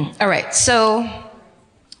right, so...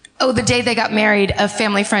 Oh, the day they got married, a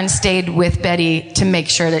family friend stayed with Betty to make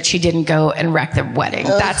sure that she didn't go and wreck the wedding.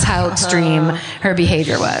 That's how extreme her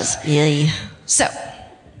behavior was. Yay. So,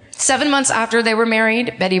 7 months after they were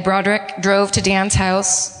married, Betty Broderick drove to Dan's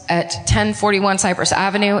house at 1041 Cypress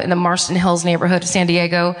Avenue in the Marston Hills neighborhood of San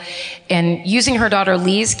Diego, and using her daughter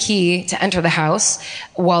Lee's key to enter the house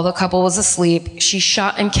while the couple was asleep, she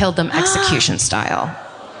shot and killed them execution style.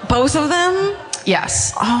 Both of them?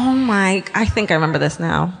 Yes. Oh my, I think I remember this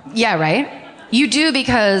now. Yeah, right? You do,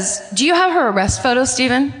 because, do you have her arrest photo,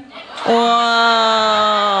 Stephen? Whoa.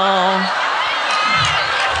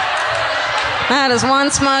 That is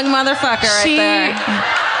one smug motherfucker right there.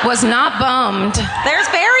 Was not bummed. There's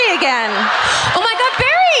Barry again. Oh my God,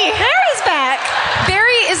 Barry! Barry's back.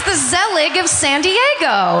 Barry is the Zelig of San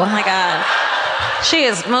Diego. Oh my God. She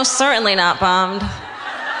is most certainly not bummed.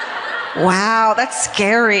 Wow, that's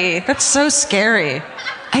scary. That's so scary.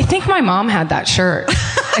 I think my mom had that shirt.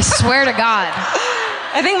 I swear to God.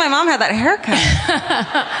 I think my mom had that haircut.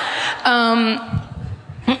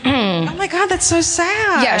 Oh my God, that's so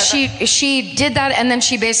sad. Yeah, she did that, and then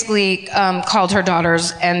she basically called her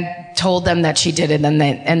daughters and told them that she did it, and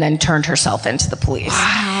then turned herself into the police.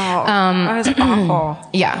 Wow, that is awful.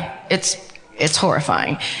 Yeah, it's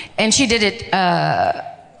horrifying, and she did it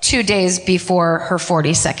 2 days before her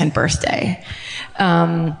 42nd birthday.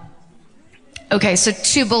 Okay, so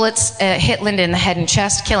 2 bullets hit Linda in the head and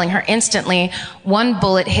chest, killing her instantly. 1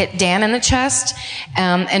 bullet hit Dan in the chest,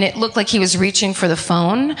 and it looked like he was reaching for the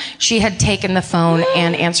phone. She had taken the phone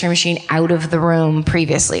and answering machine out of the room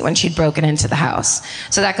previously when she'd broken into the house.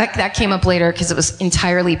 So that came up later because it was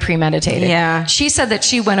entirely premeditated. Yeah. She said that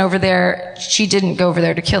she went over there. She didn't go over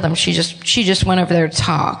there to kill them. She just went over there to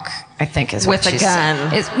talk, I think is what With a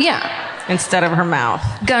gun. Yeah. Instead of her mouth.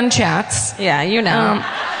 Gun chats. Yeah, you know.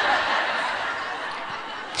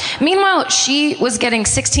 Meanwhile, she was getting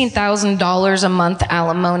 $16,000 a month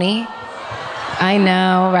alimony. I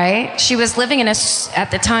know, right? She was living in at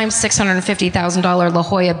the time, $650,000 La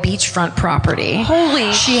Jolla beachfront property.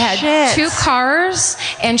 Holy She had shit. 2 cars,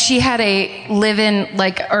 and she had a live-in,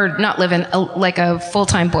 like a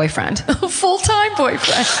full-time boyfriend. A full-time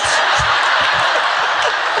boyfriend.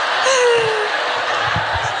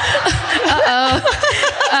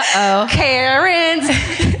 Uh-oh. Karen's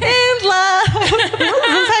in love. Is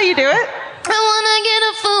this how you do it? I wanna get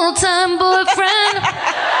a full-time boyfriend.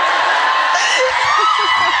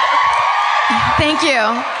 Thank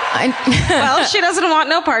you. Well, she doesn't want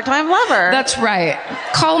no part-time lover. That's right.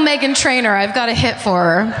 Call Meghan Trainor. I've got a hit for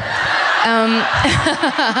her.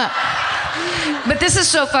 But this is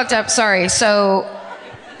so fucked up. Sorry. Sorry.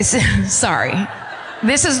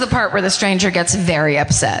 This is the part where the stranger gets very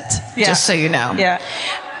upset. Yeah. Just so you know. Yeah.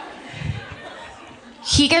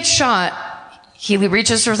 He gets shot. He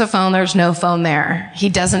reaches for the phone. There's no phone there. He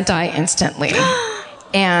doesn't die instantly.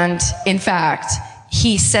 And in fact,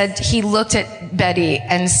 he looked at Betty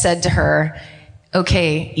and said to her,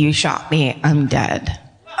 "Okay, you shot me. I'm dead."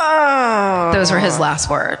 Oh. Those were his last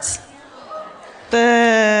words.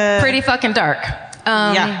 Pretty fucking dark.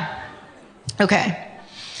 Yeah. Okay.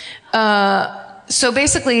 So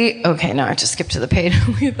basically, okay, no, I just skipped to the page.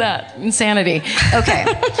 Look at that. Insanity. Okay.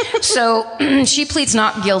 So she pleads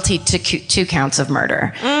not guilty to 2 counts of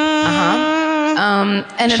murder. And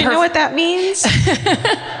Do you know what that means?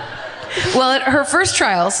 Well, at her first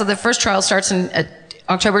trial, so the first trial starts in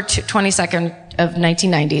October 22nd of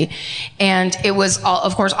 1990, and it was,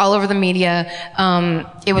 of course, all over the media.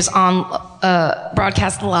 It was on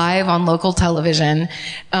broadcast live on local television,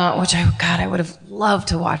 which I would have loved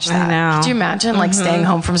to watch that. I know. Could you imagine, like, staying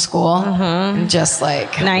home from school and just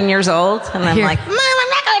like 9 years old, and then like, Mom, I'm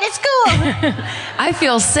not going to school. I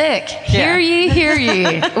feel sick. Hear ye, hear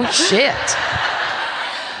ye. Oh shit.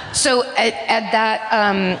 So at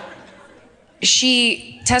that.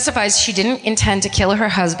 She testifies she didn't intend to kill her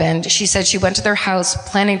husband. She said she went to their house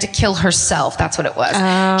planning to kill herself. That's what it was.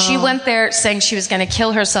 Oh. She went there saying she was going to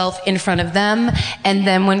kill herself in front of them. And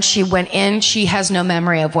then when she went in, she has no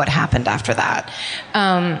memory of what happened after that.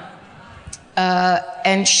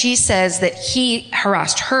 And she says that he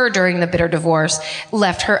harassed her during the bitter divorce,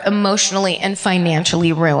 left her emotionally and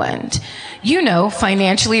financially ruined. You know,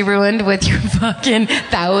 financially ruined with your fucking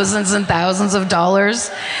thousands and thousands of dollars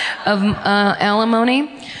of alimony.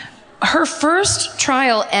 Her first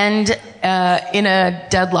trial ended in a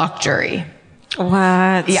deadlock jury.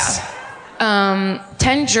 What? Yeah.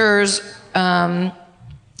 10 jurors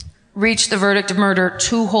reached the verdict of murder,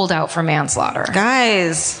 2 hold out for manslaughter.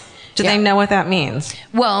 Guys, do they know what that means?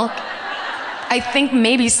 Well, I think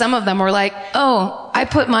maybe some of them were like, "Oh, I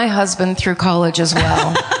put my husband through college as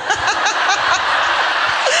well."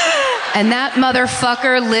 And that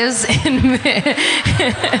motherfucker lives in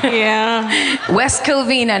West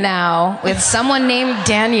Covina now with someone named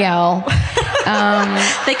Danielle.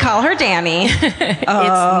 They call her Danny. It's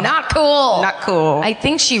not cool. Not cool. I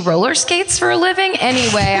think she roller skates for a living.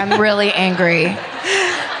 Anyway, I'm really angry.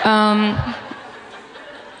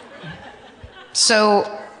 So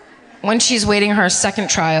when she's waiting her second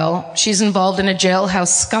trial, she's involved in a jailhouse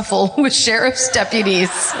scuffle with sheriff's deputies.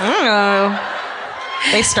 I don't know.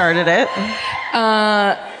 They started it.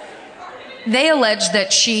 They allege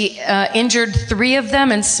that she injured 3 of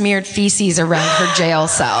them and smeared feces around her jail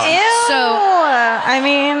cell. Ew. So,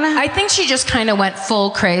 I think she just kind of went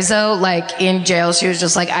full crazo. Like in jail, she was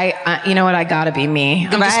just like, you know what? I gotta be me.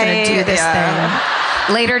 I'm just gonna do this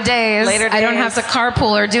thing. Later days, I don't have to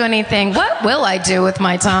carpool or do anything. What will I do with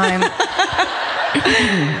my time?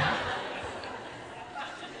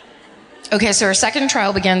 Okay, so her second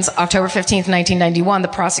trial begins October 15th, 1991. The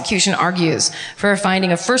prosecution argues for a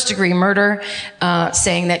finding of first-degree murder,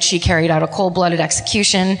 saying that she carried out a cold-blooded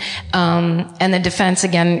execution. And the defense,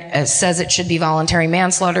 again, says it should be voluntary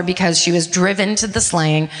manslaughter because she was driven to the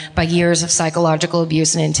slaying by years of psychological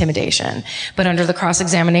abuse and intimidation. But under the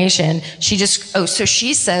cross-examination, so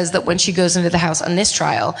she says that when she goes into the house on this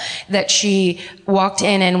trial, that she walked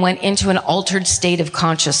in and went into an altered state of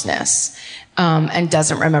consciousness. And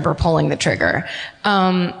doesn't remember pulling the trigger.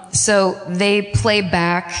 So they play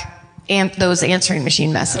back those answering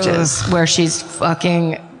machine messages where she's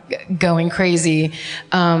fucking going crazy.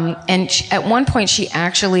 At one point she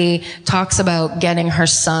actually talks about getting her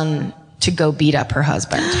son to go beat up her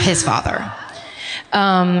husband, his father.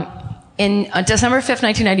 In December 5th,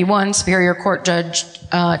 1991, Superior Court Judge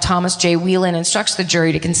Thomas J. Whelan instructs the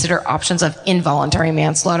jury to consider options of involuntary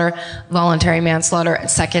manslaughter, voluntary manslaughter,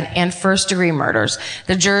 second and first-degree murders.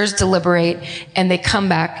 The jurors deliberate, and they come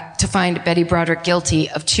back to find Betty Broderick guilty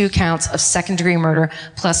of 2 counts of second-degree murder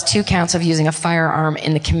plus 2 counts of using a firearm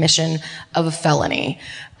in the commission of a felony.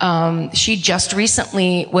 She just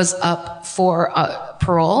recently was up for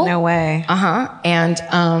parole. No way. And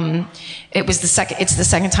it's the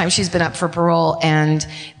second time she's been up for parole. And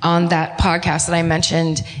on that podcast that I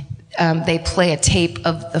mentioned, they play a tape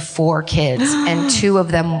of the 4 kids, and 2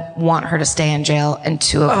 of them want her to stay in jail, and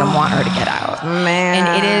 2 of them want her to get out. Man.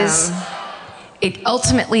 And it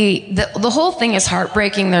ultimately, the whole thing is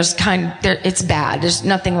heartbreaking. It's bad. There's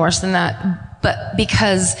nothing worse than that. But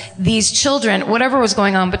because these children, whatever was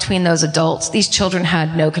going on between those adults, these children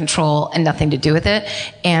had no control and nothing to do with it.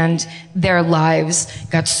 And their lives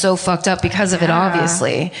got so fucked up because of it,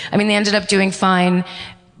 obviously. I mean, they ended up doing fine,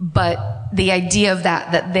 but the idea of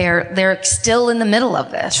that they're still in the middle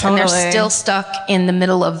of this. Totally. And they're still stuck in the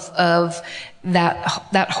middle of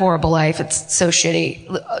that horrible life. It's so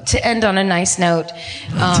shitty. To end on a nice note,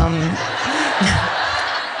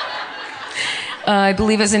 I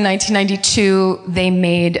believe it was in 1992, they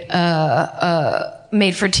made a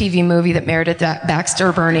made-for-TV movie that Meredith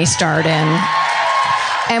Baxter Burney starred in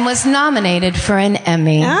and was nominated for an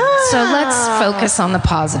Emmy. So let's focus on the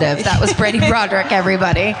positive. That was Betty Broderick,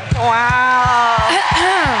 everybody. Wow.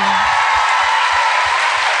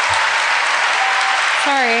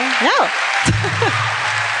 Sorry. No.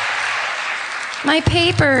 My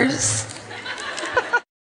papers.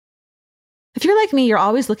 If you're like me, you're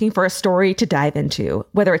always looking for a story to dive into.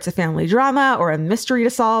 Whether it's a family drama or a mystery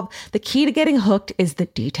to solve, the key to getting hooked is the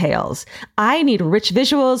details. I need rich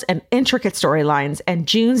visuals and intricate storylines, and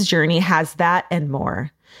June's Journey has that and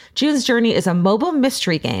more. June's Journey is a mobile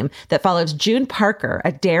mystery game that follows June Parker,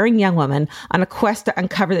 a daring young woman, on a quest to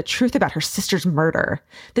uncover the truth about her sister's murder.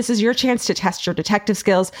 This is your chance to test your detective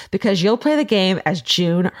skills because you'll play the game as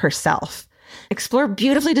June herself. Explore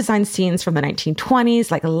beautifully designed scenes from the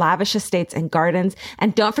 1920s, like lavish estates and gardens,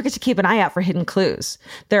 and don't forget to keep an eye out for hidden clues.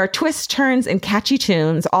 There are twists, turns, and catchy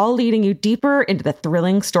tunes, all leading you deeper into the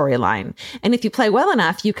thrilling storyline. And if you play well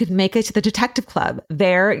enough, you could make it to the Detective Club.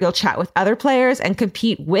 There, you'll chat with other players and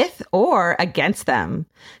compete with or against them.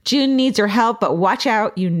 June needs your help, but watch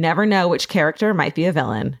out, you never know which character might be a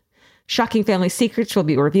villain. Shocking family secrets will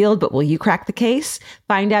be revealed, but will you crack the case?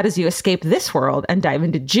 Find out as you escape this world and dive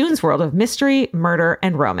into June's world of mystery, murder,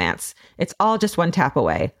 and romance. It's all just one tap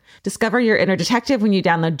away. Discover your inner detective when you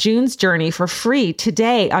download June's Journey for free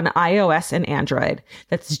today on iOS and Android.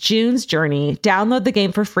 That's June's Journey. Download the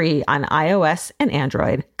game for free on iOS and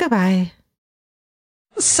Android. Goodbye.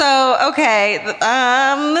 So, okay,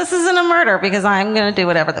 this isn't a murder because I'm going to do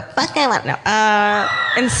whatever the fuck I want. No.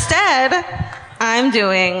 Instead, I'm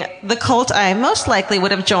doing the cult I most likely would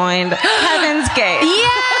have joined, Heaven's Gate.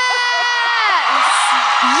 Yes!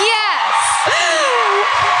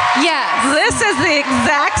 This is the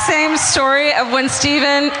exact same story of when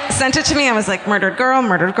Steven sent it to me. I was like, murdered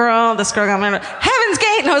girl, this girl got murdered. Heaven's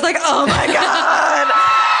Gate! And I was like, oh my God!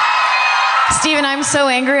 Steven, I'm so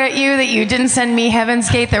angry at you that you didn't send me Heaven's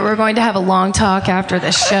Gate that we're going to have a long talk after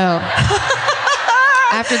this show.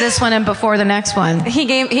 After this one and before the next one. He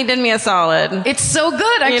did me a solid. It's so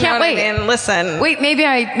good. I can't wait. I mean? Listen. Wait, maybe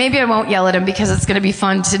I won't yell at him because it's going to be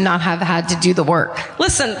fun to not have had to do the work.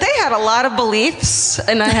 Listen, they had a lot of beliefs,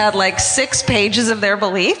 and I had like 6 pages of their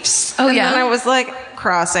beliefs. Oh, and yeah? And then I was like,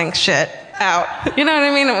 crossing shit. out. You know what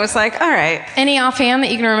I mean? It was like, all right. Any offhand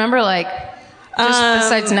that you can remember, like, just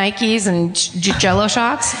besides Nikes and Jello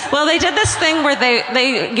shots? Well, they did this thing where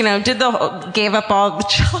they gave up all the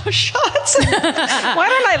Jello shots. Why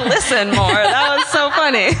don't I listen more? That was so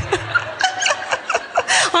funny.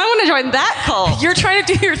 I want to join that cult. You're trying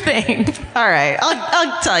to do your thing. All right.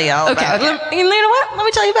 I'll tell you all about it. You know what? Let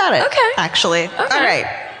me tell you about it. Okay. Actually. Okay. All right.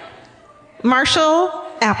 Marshall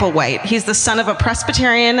Applewhite. He's the son of a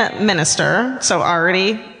Presbyterian minister, so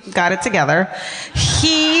already got it together.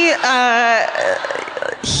 He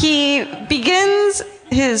begins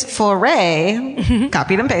his foray,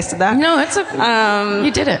 copied and pasted that. No,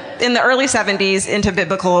 you did it. In the early 70s into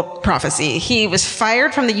biblical prophecy. He was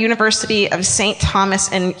fired from the University of St.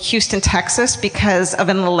 Thomas in Houston, Texas because of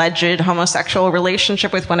an alleged homosexual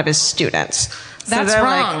relationship with one of his students. That's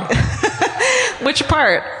wrong. Like, which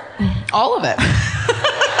part? All of it.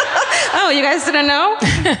 Oh, you guys didn't know?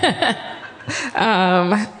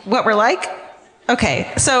 What we're like?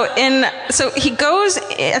 Okay, so he goes,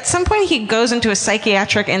 at some point he goes into a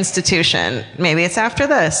psychiatric institution. Maybe it's after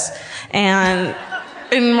this. And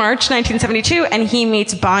in March 1972, and he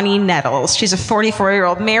meets Bonnie Nettles. She's a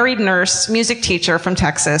 44-year-old married nurse, music teacher from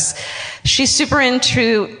Texas. She's super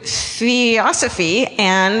into theosophy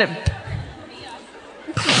and...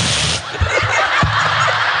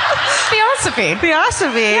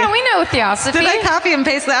 Theosophy. Yeah, we know theosophy. Did I copy and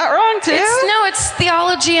paste that wrong too? It's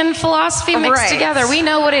theology and philosophy mixed together. We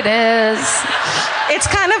know what it is. It's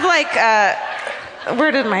kind of like,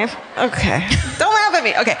 okay. Don't laugh at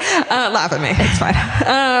me. Okay. Laugh at me. It's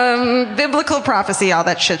fine. Biblical prophecy, all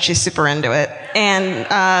that shit. She's super into it. And,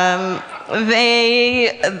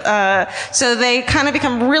 they kind of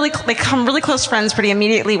become really close friends pretty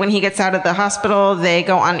immediately when he gets out of the hospital. They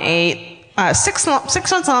go on a 6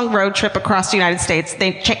 months long road trip across the United States.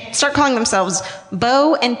 They start calling themselves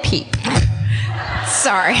Bo and Peep.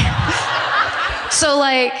 Sorry. So,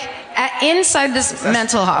 like, inside this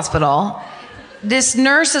mental hospital, this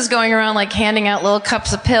nurse is going around, like, handing out little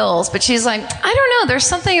cups of pills, but she's like, I don't know, there's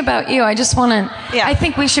something about you. I just want to, I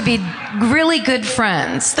think we should be really good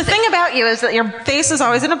friends. The thing about you is that your face is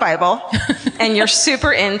always in a Bible, and you're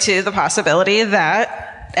super into the possibility that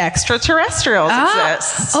extraterrestrials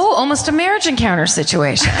exist. Oh, almost a marriage encounter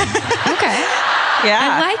situation. Okay. Yeah.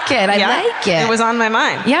 I like it. I like it. It was on my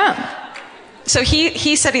mind. Yeah. So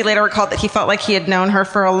he said he later recalled that he felt like he had known her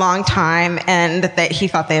for a long time and that he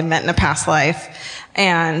thought they had met in a past life.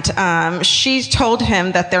 And she told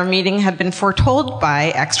him that their meeting had been foretold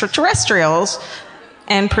by extraterrestrials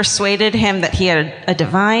and persuaded him that he had a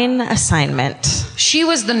divine assignment. She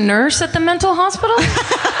was the nurse at the mental hospital?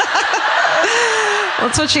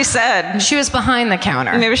 That's what she said. She was behind the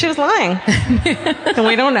counter. Maybe she was lying. And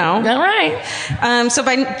we don't know. All right. So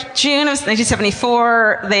by June of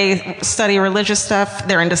 1974, they study religious stuff.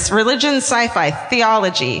 They're into religion, sci-fi,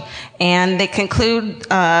 theology. And they conclude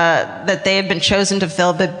that they had been chosen to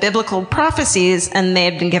fill the biblical prophecies and they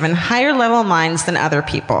had been given higher level minds than other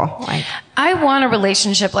people. I want a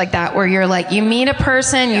relationship like that where you're like, you meet a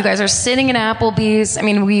person, you guys are sitting in Applebee's. I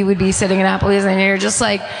mean, we would be sitting in Applebee's and you're just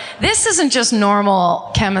like, this isn't just normal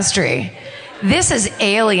chemistry. This is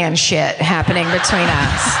alien shit happening between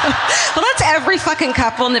us. Well, that's every fucking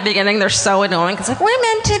couple in the beginning. They're so annoying. It's like, we're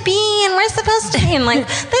meant to be and we're supposed to be. And like,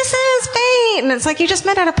 this is fate. And it's like, you just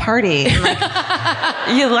met at a party. And like,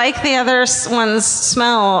 you like the other one's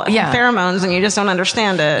smell, pheromones, and you just don't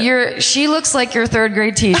understand it. She looks like your third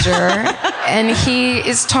grade teacher and he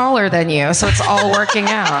is taller than you. So it's all working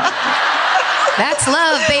out. That's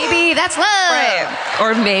love, baby. That's love. Right.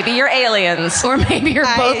 Or maybe you're aliens. Or maybe you're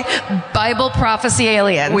both Bible prophecy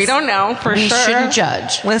aliens. We don't know for sure. We shouldn't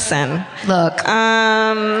judge. Listen. Look.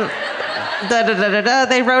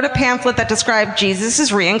 They wrote a pamphlet that described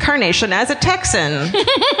Jesus' reincarnation as a Texan.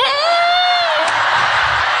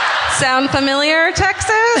 Sound familiar,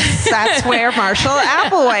 Texas? That's where Marshall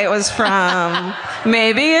Applewhite was from.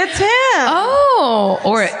 Maybe it's him. Oh,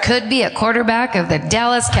 or it could be a quarterback of the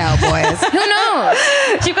Dallas Cowboys. Who knows?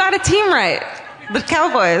 You got a team right. The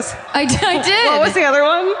Cowboys. I did. What was the other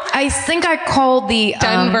one? I think I called the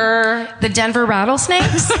Denver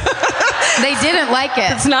Rattlesnakes. They didn't like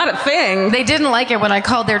it. It's not a thing. They didn't like it when I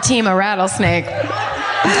called their team a rattlesnake.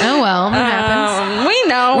 Oh well, it happens. We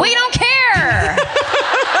know. We don't care.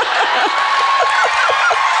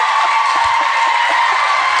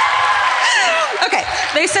 Okay,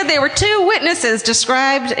 they said they were two witnesses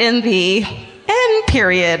described in the NP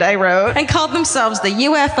period, I wrote, and called themselves the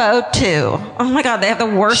UFO 2. Oh my God, they have the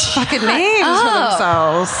worst fucking names for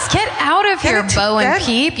themselves. Get out of here, Bo and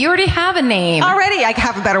Peep. You already have a name. Already, I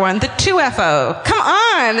have a better one. The 2FO. Come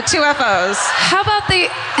on, the 2FOs. How about the...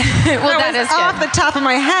 well, that is off good. the top of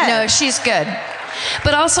my head. No, she's good.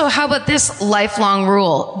 But also, how about this lifelong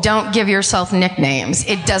rule? Don't give yourself nicknames.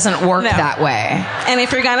 It doesn't work that way. And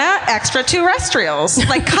if you're gonna, extra terrestrials.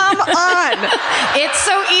 Like, come on. It's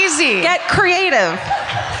so easy. Get creative.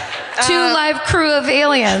 2 live crew of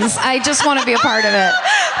aliens. I just want to be a part of it.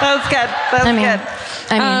 That's good.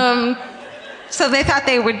 So they thought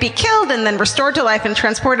they would be killed and then restored to life and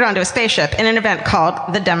transported onto a spaceship in an event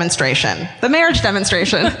called the demonstration. The marriage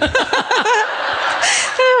demonstration.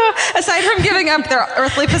 Aside from giving up their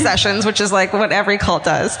earthly possessions, which is like what every cult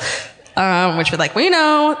does, which we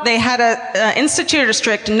know, they had instituted a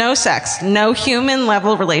strict no sex, no human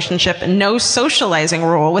level relationship, no socializing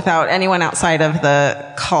rule without anyone outside of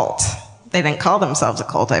the cult. They didn't call themselves a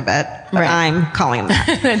cult, I bet, but I'm calling them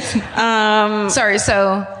that. Sorry,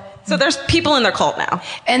 so there's people in their cult now.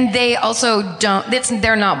 And they also don't,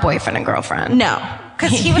 they're not boyfriend and girlfriend. No.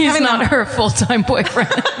 Because he's not her full-time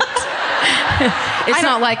boyfriend. It's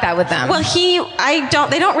not like that with them. Well,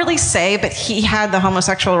 they don't really say, but he had the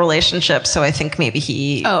homosexual relationship, so I think maybe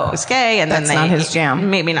he was gay, and that's not his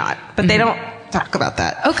jam. Maybe not, but they don't talk about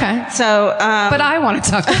that. Okay. So, but I want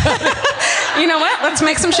to talk about it. You know what? Let's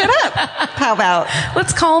make some shit up. How about?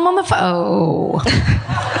 Let's call him on the phone.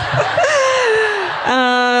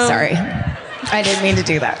 Sorry. I didn't mean to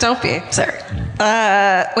do that. Don't be. Sorry.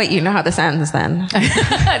 Wait, you know how this ends then.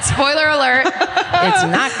 Spoiler alert. It's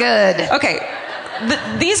not good. Okay.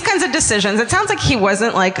 These kinds of decisions, it sounds like he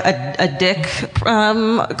wasn't like a dick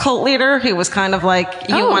cult leader. He was kind of like,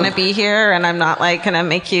 you want to be here and I'm not like going to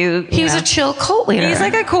make you He was a chill cult leader. He's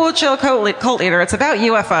like a cool, chill cult leader. It's about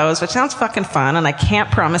UFOs, which sounds fucking fun, and I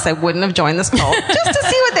can't promise I wouldn't have joined this cult just to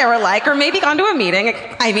see what they were like, or maybe gone to a meeting.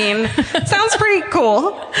 I mean, sounds pretty cool.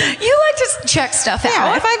 You like to check stuff out.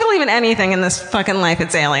 Yeah, if I believe in anything in this fucking life,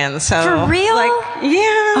 it's aliens. So for real? Like,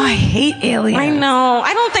 yeah. Oh, I hate aliens. I know.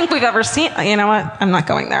 I don't think we've ever seen. You know what? I'm not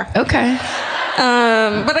going there. Okay.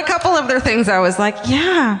 But a couple of their things, I was like,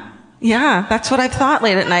 yeah, that's what I've thought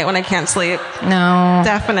late at night when I can't sleep. No.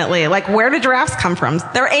 Definitely. Like, where did giraffes come from?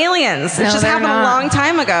 They're aliens. It just happened a long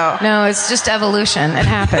time ago. No, it's just evolution. It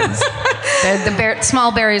happens.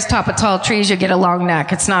 Small berries top of tall trees, you get a long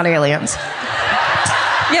neck. It's not aliens.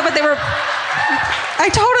 Yeah, but they were... I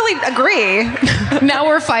totally agree. Now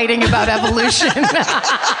we're fighting about evolution. Well,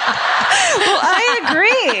 I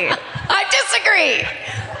agree. I disagree.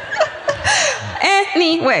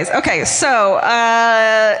 Anyways, okay, so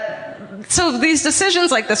these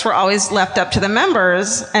decisions like this were always left up to the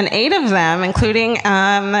members, and 8 of them,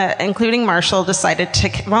 including Marshall, decided to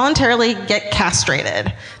voluntarily get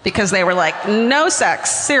castrated because they were like, no sex,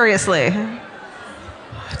 seriously.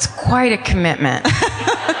 It's quite a commitment.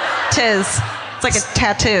 Tis. It's like a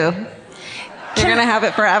tattoo. You're going to have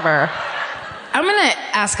it forever. I'm going to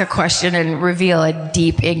ask a question and reveal a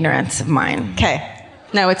deep ignorance of mine. Okay.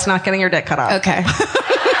 No, it's not getting your dick cut off. Okay. If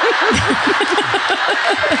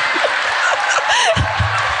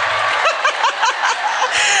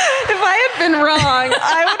I had been wrong,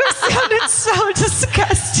 I would have sounded so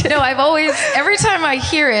disgusting. No, every time I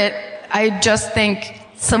hear it, I just think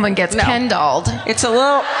someone gets Ken-dolled. It's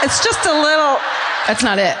just a little. That's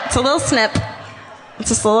not it. It's a little snip. It's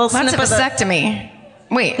just a little snip. That's a vasectomy.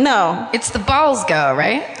 Wait. No. It's the balls go,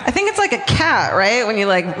 right? I think it's like a cat, right? When you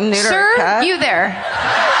like neuter Sir, a cat. you there.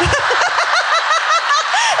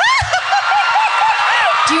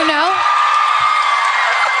 Do you know?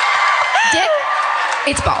 Dick?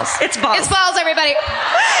 It's balls. It's balls. It's balls, everybody.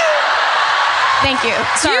 Thank you.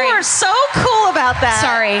 Sorry. You are so cool about that.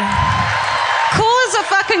 Sorry. Cool as a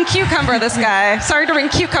fucking cucumber, this guy. Sorry to bring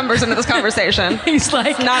cucumbers into this conversation. He's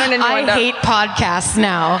like, not an innuendo. I hate podcasts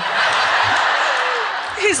now.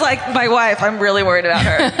 He's like, my wife, I'm really worried about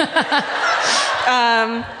her.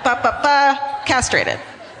 Castrated.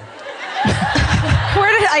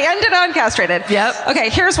 I ended on castrated. Yep. Okay,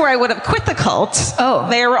 here's where I would have quit the cult. Oh.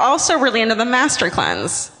 They were also really into the master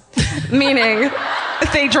cleanse. Meaning,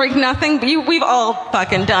 if they drink nothing, we've all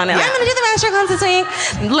fucking done it. Yeah. I'm going to do the master cleanse this week.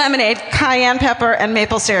 Lemonade, cayenne pepper, and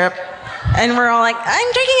maple syrup. And we're all like,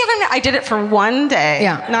 I'm drinking it. I did it for one day.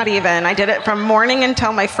 Yeah. Not even. I did it from morning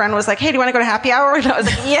until my friend was like, hey, do you want to go to happy hour? And I was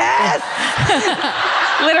like, yes.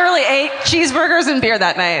 Literally ate cheeseburgers and beer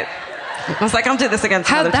that night. I was like, I'll do this again.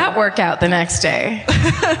 How'd that work out the next day?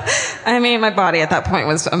 I mean, my body at that point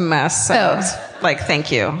was a mess. So I was like,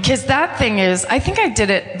 thank you. Because that thing is, I think I did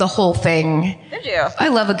it the whole thing. Did you? I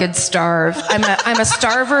love a good starve. I'm a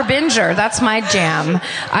starver binger. That's my jam.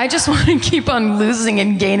 I just want to keep on losing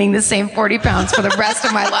and gaining the same 40 pounds for the rest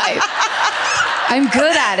of my life. I'm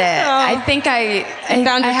good at it. I think I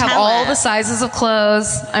have all the sizes of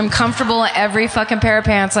clothes. I'm comfortable in every fucking pair of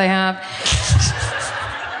pants I have.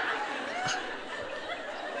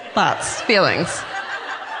 Thoughts, feelings.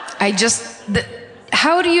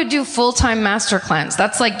 How do you do full-time master cleanse?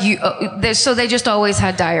 That's like so they just always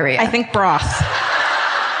had diarrhea. I think broth.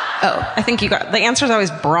 Oh. I think you got, the answer is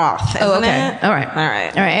always broth, isn't okay. it? All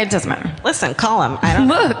right. It doesn't matter. Listen, call them. I don't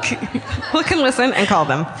Look. Look and listen and call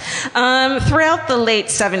them. Throughout the late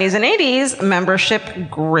 70s and 80s,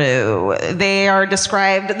 membership grew. They are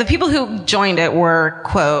described, the people who joined it were,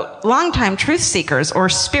 quote, longtime truth seekers or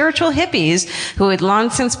spiritual hippies who had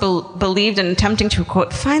long since believed in attempting to,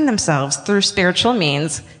 quote, find themselves through spiritual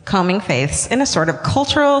means, combing faiths in a sort of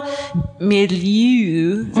cultural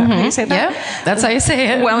milieu. Is that how you say that? Yeah, that's how you say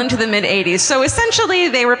it. Well into the mid 80s. So essentially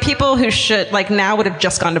they were people who should, like, now would have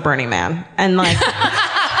just gone to Burning Man. And like,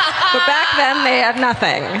 but back then they had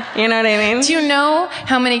nothing. You know what I mean? Do you know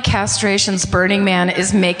how many castrations Burning Man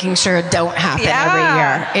is making sure don't happen every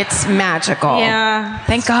year? It's magical. Yeah.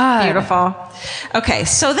 Thank God. Beautiful. Okay,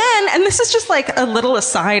 so then, and this is just like a little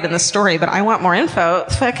aside in the story, but I want more info.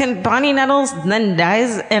 Fucking Bonnie Nettles then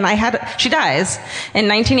dies, and she dies in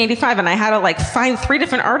 1985, and I had to like find 3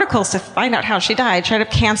 different articles to find out how she died. She had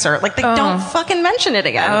cancer. Like, they don't fucking mention it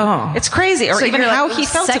again. Oh. It's crazy. Or so even how he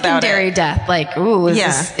felt about it. Secondary death. Like, ooh, is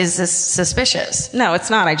this suspicious? No,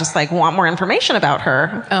 it's not. I just like want more information about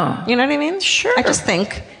her. Oh. You know what I mean? Sure. I just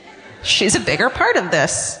think she's a bigger part of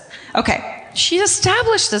this. Okay. She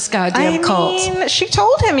established this goddamn cult. I mean, she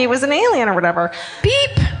told him he was an alien or whatever.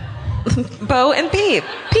 Beep. Bo and Peep.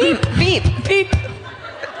 Peep. Beep. Beep.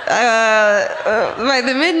 By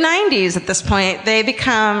the mid-90s at this point, they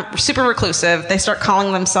become super reclusive. They start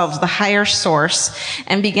calling themselves the higher source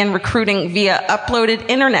and begin recruiting via uploaded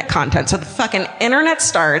internet content. So the fucking internet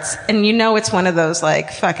starts, and you know it's one of those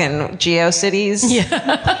like fucking GeoCities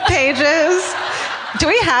pages. Do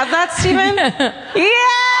we have that, Stephen?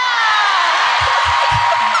 Yeah!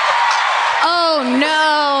 Oh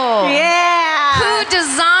no! Yeah! Who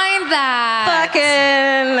designed that?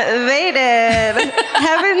 Fucking they did.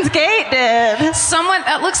 Heaven's Gate did. Someone,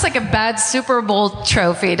 that looks like a bad Super Bowl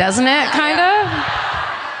trophy, doesn't it? Kind of?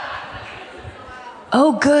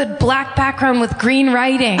 Oh, good. Black background with green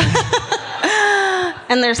writing.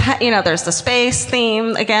 And there's the space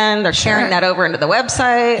theme again. They're sharing that over into the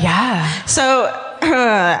website. Yeah. So,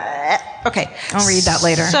 okay. I'll read that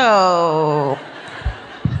later. So,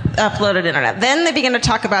 uploaded internet. Then they begin to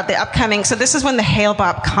talk about the upcoming, so this is when the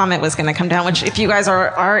Hale-Bopp comet was going to come down, which if you guys are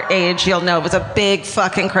our age, you'll know it was a big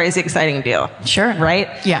fucking crazy exciting deal. Sure. Right?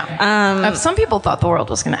 Yeah. Some people thought the world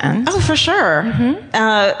was going to end. Oh, for sure.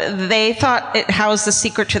 They thought it housed the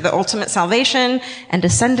secret to the ultimate salvation and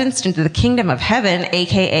descendants into the kingdom of heaven,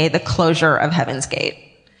 aka the closure of Heaven's Gate.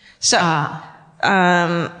 So,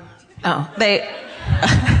 they...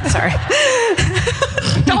 Sorry.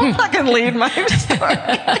 Don't fucking lead my story.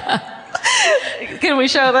 Can we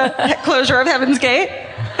show the closure of Heaven's Gate?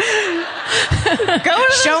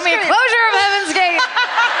 Show me closure of Heaven's Gate.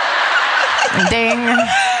 Ding.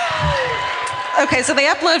 Okay, so they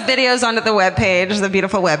upload videos onto the webpage, the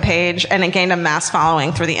beautiful webpage, and it gained a mass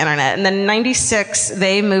following through the internet. And then in 96,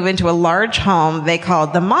 they move into a large home they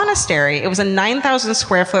called the Monastery. It was a 9,000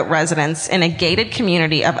 square foot residence in a gated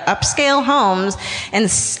community of upscale homes in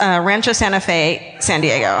Rancho Santa Fe, San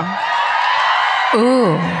Diego.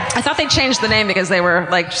 Ooh. I thought they changed the name because they were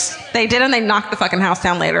like, they did, and they knocked the fucking house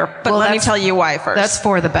down later. But let me tell you why first. That's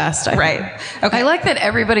for the best, I think. Right. Okay. I like that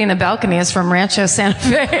everybody in the balcony is from Rancho Santa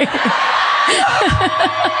Fe.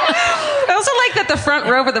 I also like that the front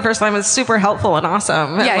row for the first time was super helpful and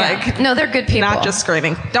awesome. Yeah, and like, no, they're good people. Not just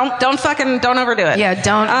screaming. Don't overdo it. Yeah,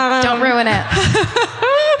 don't ruin it.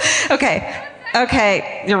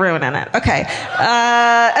 Okay, you're ruining it. Okay.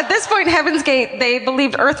 At this point, Heaven's Gate, they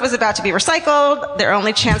believed Earth was about to be recycled. Their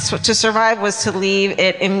only chance to survive was to leave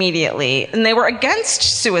it immediately. And they were against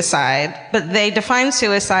suicide, but they defined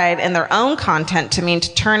suicide in their own content to mean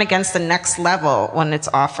to turn against the next level when it's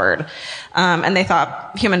offered. And they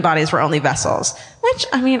thought human bodies were only vessels. Which,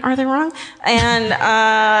 I mean, are they wrong? And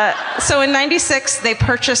so in 96, they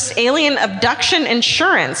purchased alien abduction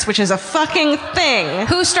insurance, which is a fucking thing.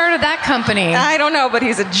 Who started that company? I don't know, but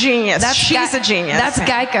he's a genius. She's a genius. That's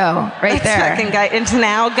Geico right there. Fucking it's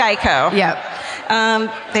now Geico. Yep.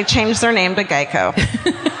 They changed their name to Geico.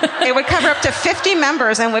 It would cover up to 50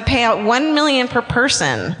 members and would pay out $1 million per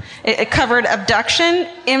person. It covered abduction,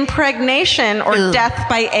 impregnation, or death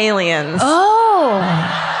by aliens. Oh.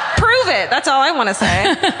 Prove it. That's all I want to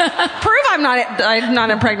say. Prove I'm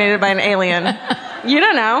not impregnated by an alien. You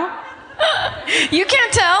don't know. You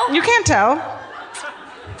can't tell. You can't tell.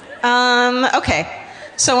 Okay.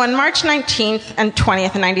 So on March 19th and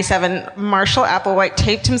 20th in 97, Marshall Applewhite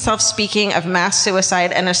taped himself speaking of mass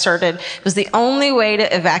suicide and asserted it was the only way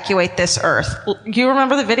to evacuate this earth. Do you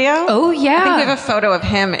remember the video? Oh, yeah. I think we have a photo of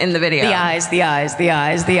him in the video. The eyes, the eyes, the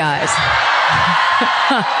eyes, the eyes.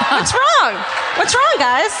 What's wrong? What's wrong,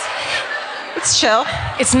 guys? It's chill.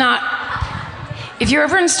 It's not... If you're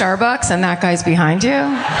ever in Starbucks and that guy's behind you,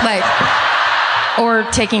 like... or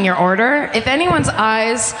taking your order, if anyone's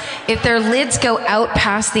eyes, if their lids go out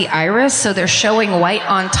past the iris so they're showing white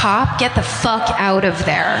on top, get the fuck out of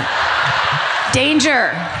there.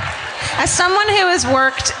 Danger. As someone who has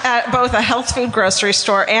worked at both a health food grocery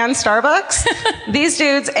store and Starbucks, these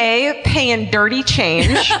dudes, A, pay in dirty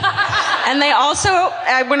change. And they also,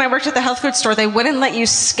 when I worked at the health food store, they wouldn't let you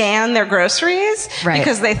scan their groceries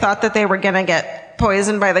because they thought that they were going to get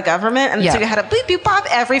poisoned by the government, and so you had to bleep, you pop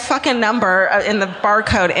every fucking number in the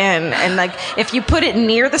barcode in, and like if you put it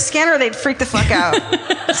near the scanner, they'd freak the fuck out.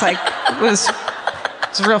 It's like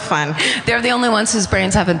it's real fun. They're the only ones whose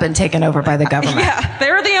brains haven't been taken over by the government. Yeah,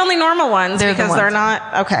 they're the only normal ones because they're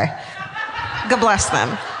not okay. God bless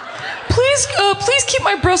them. Please keep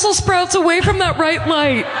my Brussels sprouts away from that right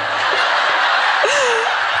light,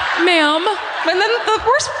 ma'am. And then the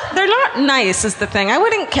worst, they're not nice is the thing.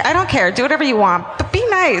 I don't care. Do whatever you want, but be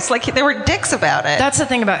nice. Like they were dicks about it. That's the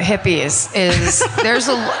thing about hippies is there's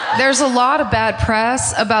a lot of bad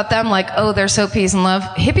press about them. Like, oh, they're so peace and love.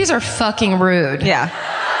 Hippies are fucking rude. Yeah.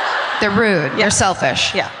 They're rude. Yeah. They're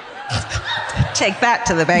selfish. Yeah. Take that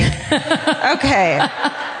to the bank. Okay.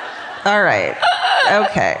 All right.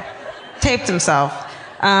 Okay. Taped himself.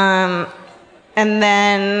 And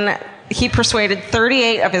then he persuaded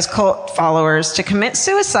 38 of his cult followers to commit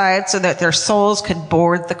suicide so that their souls could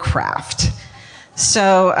board the craft.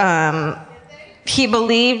 So he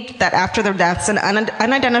believed that after their deaths, an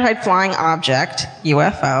unidentified flying object,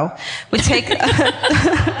 UFO, would take...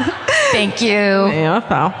 Thank you.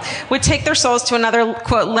 UFO would take their souls to another,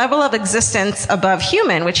 quote, level of existence above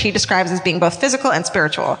human, which he describes as being both physical and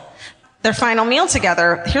spiritual. Their final meal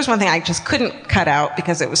together, here's one thing I just couldn't cut out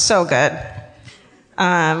because it was so good.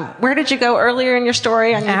 Where did you go earlier in your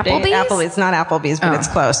story? On your Applebee's? Date? Applebee's, not Applebee's, but it's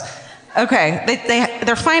close. Okay,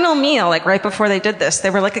 their final meal, like right before they did this, they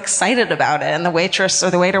were like excited about it, and the waitress or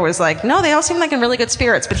the waiter was like, "No, they all seem like in really good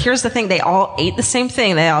spirits." But here's the thing: they all ate the same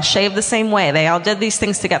thing, they all shaved the same way, they all did these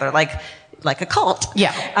things together, like a cult.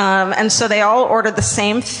 Yeah. And so they all ordered the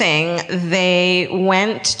same thing. They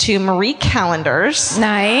went to Marie Callender's.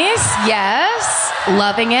 Nice. Yes.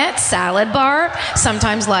 Loving it. Salad bar.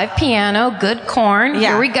 Sometimes live piano. Good corn.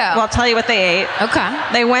 Yeah. Here we go. Well, I'll tell you what they ate. Okay.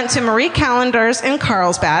 They went to Marie Callender's in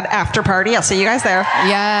Carlsbad after party. I'll see you guys there.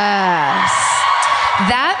 Yes.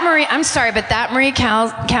 I'm sorry, but that Marie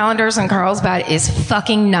Callender's in Carlsbad is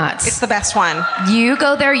fucking nuts. It's the best one. You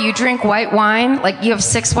go there, you drink white wine, like you have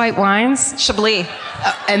 6 white wines. Chablis.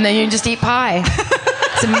 And then you just eat pie.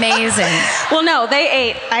 It's amazing. Well, no, they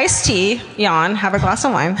ate iced tea, yawn, have a glass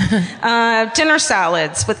of wine, dinner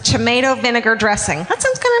salads with tomato vinegar dressing. That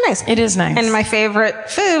sounds kind of nice. It is nice. And my favorite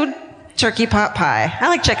food, turkey pot pie. I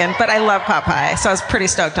like chicken, but I love pot pie, so I was pretty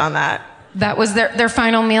stoked on that. That was their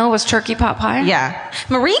final meal was turkey pot pie? Yeah.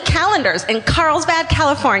 Marie Callender's in Carlsbad,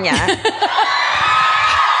 California.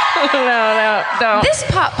 No, don't. This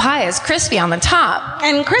pot pie is crispy on the top.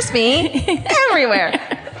 And crispy everywhere.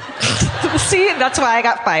 See, that's why I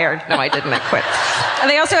got fired. No, I didn't. I quit. And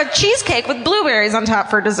they also had cheesecake with blueberries on top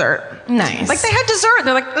for dessert. Nice. Like they had dessert.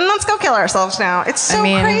 They're like, let's go kill ourselves now. It's so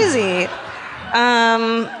crazy.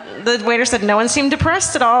 The waiter said no one seemed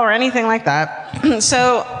depressed at all or anything like that.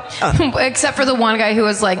 So, except for the one guy who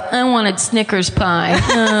was like, I wanted Snickers pie.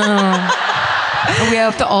 We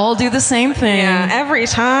have to all do the same thing. Yeah, every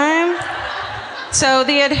time. So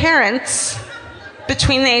the adherents,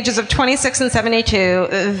 between the ages of 26 and 72,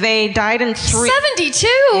 they died in 3... 72?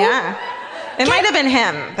 Yeah. It might have been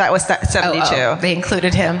him that was 72. Oh, they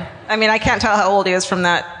included him. I mean, I can't tell how old he is from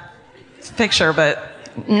that picture, but...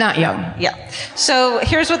 Not young. Yeah. So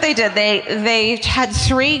here's what they did. They had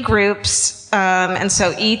 3 groups, and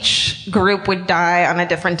so each group would die on a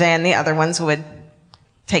different day, and the other ones would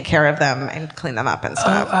take care of them and clean them up and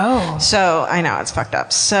stuff. Oh. So I know, it's fucked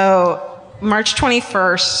up. So March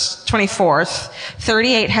 24th,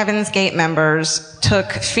 38 Heaven's Gate members took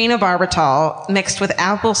phenobarbital mixed with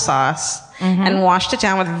applesauce and washed it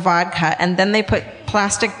down with vodka, and then they put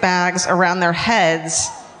plastic bags around their heads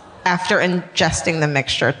after ingesting the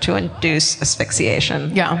mixture to induce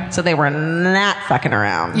asphyxiation. Yeah. So they were not fucking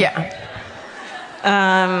around. Yeah.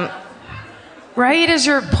 Right as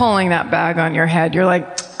you're pulling that bag on your head, you're like,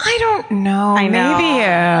 I don't know. I know. Maybe.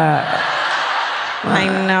 I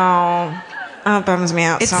know. Oh, it bums me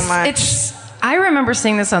out so much. I remember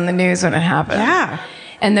seeing this on the news when it happened. Yeah.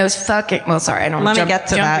 And those fucking, well, sorry, I don't Let jump, me get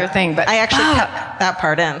to jump that. your thing, but I actually cut that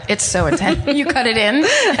part in. It's so intense. You cut it in?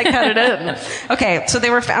 I cut it in. Okay, so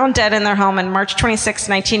they were found dead in their home on March 26,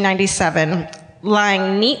 1997,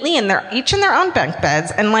 lying neatly each in their own bunk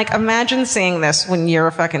beds. And like, imagine seeing this when you're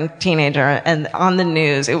a fucking teenager and on the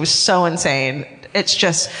news. It was so insane. It's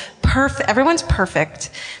just perfect. Everyone's perfect.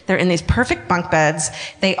 They're in these perfect bunk beds.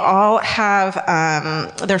 They all have,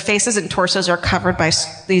 their faces and torsos are covered by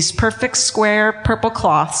these perfect square purple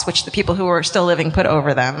cloths, which the people who were still living put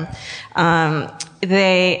over them.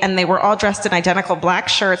 They were all dressed in identical black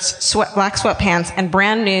shirts, black sweatpants, and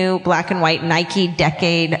brand new black and white Nike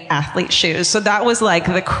Decade athlete shoes. So that was like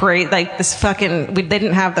this fucking, they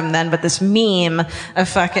didn't have them then, but this meme of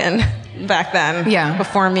fucking back then. Yeah.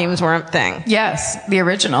 Before memes were a thing. Yes, the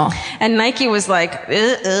original. And Nike was like,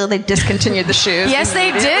 they discontinued the shoes. Yes,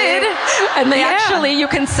 they did. And they actually, you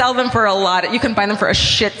can sell them for a lot. You can buy them for a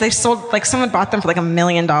shit. They sold, like someone bought them for like $1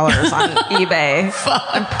 million on eBay.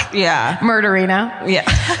 Fuck. Yeah. Murderino. Yeah.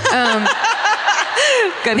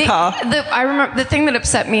 Good call. I remember the thing that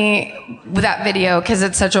upset me with that video, because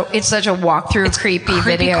it's such a walkthrough, creepy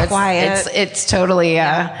video. Quiet. It's totally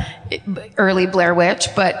early Blair Witch,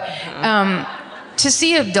 but to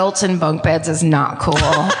see adults in bunk beds is not cool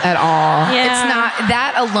at all. Yeah. It's not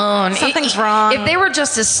that alone. Something's wrong. If they were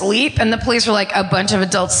just asleep and the police were like, a bunch of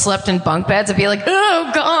adults slept in bunk beds, I'd be like,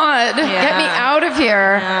 oh God, get me out of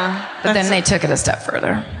here. Yeah. But then they took it a step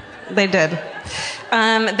further. They did.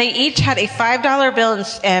 They each had a $5 bill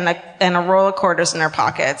and a roll of quarters in their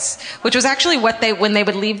pockets, which was actually when they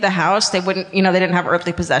would leave the house, they wouldn't, they didn't have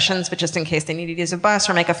earthly possessions, but just in case they needed to use a bus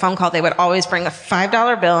or make a phone call, they would always bring a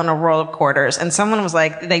 $5 bill and a roll of quarters. And someone was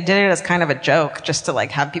like, they did it as kind of a joke, just to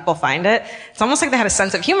like have people find it. It's almost like they had a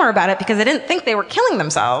sense of humor about it because they didn't think they were killing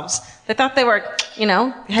themselves. They thought they were, heading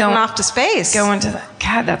off to space. Going to that.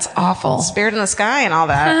 God, that's awful. Spirit in the sky and all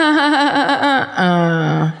that.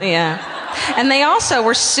 Yeah. And they also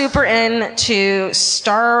were super into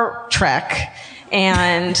Star Trek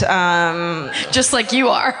and just like you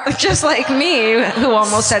are. Just like me, who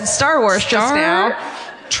almost said Star Wars just now.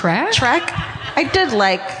 Trek? I did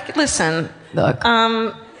listen. Look.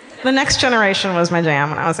 The Next Generation was my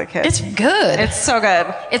jam when I was a kid. It's good. It's so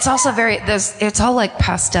good. It's also it's all like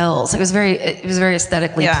pastels. It was very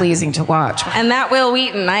aesthetically pleasing to watch. And that Will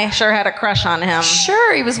Wheaton, I sure had a crush on him.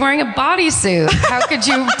 Sure, he was wearing a bodysuit. How could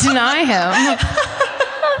you deny him?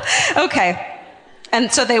 Okay. And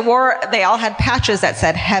so they all had patches that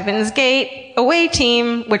said Heaven's Gate Away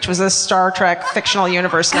Team, which was a Star Trek fictional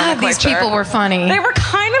universe. God, these people were funny. They were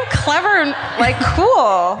kind of clever and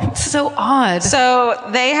cool. So odd. So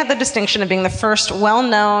they had the distinction of being the first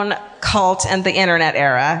well-known cult in the internet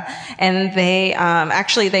era. And they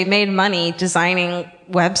they made money designing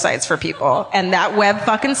websites for people. And that web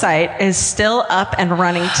fucking site is still up and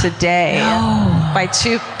running today by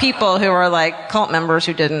two people who are like cult members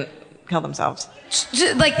who didn't kill themselves.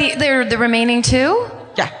 Like the remaining two?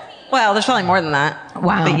 Yeah. Well, there's probably more than that.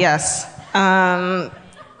 Wow. But yes. And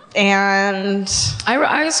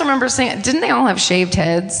I also remember saying, didn't they all have shaved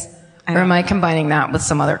heads? Or am I combining that with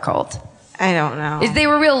some other cult? I don't know. They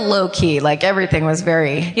were real low key. Like everything was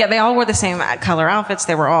very. Yeah, they all wore the same color outfits.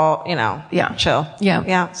 They were all, chill. Yeah.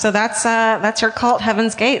 Yeah. So that's your cult,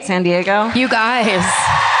 Heaven's Gate, San Diego. You guys.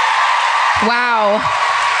 Wow.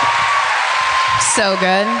 So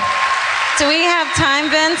good. Do we have time,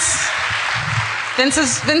 Vince?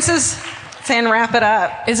 Vince is saying wrap it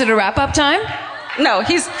up. Is it a wrap up time? No,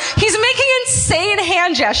 he's making insane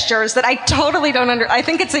hand gestures that I totally don't I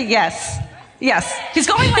think it's a yes. Yes. He's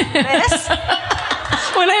going like this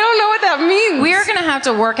when I don't know what that means. We are going to have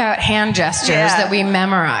to work out hand gestures that we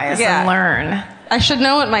memorize and learn. I should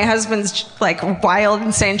know what my husband's wild,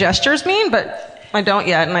 insane gestures mean, but I don't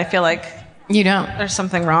yet, and I feel like you don't. There's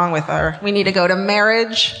something wrong with we need to go to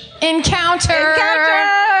marriage encounters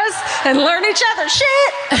and learn each other's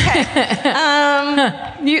shit. Okay.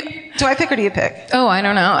 Do I pick or do you pick? Oh, I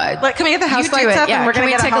don't know. Can we get the house lights up and we're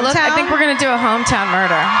going to get a hometown? I think we're going to do a hometown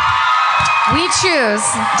murder. We choose.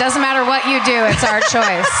 Doesn't matter what you do. It's our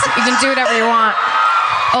choice. You can do whatever you want.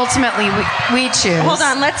 Ultimately, we choose. Hold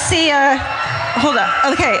on. Let's see. Hold on.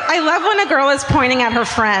 Okay. I love when a girl is pointing at her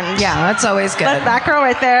friend. Yeah, that's always good. That girl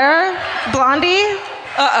right there. Blondie.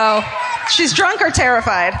 Uh-oh. She's drunk or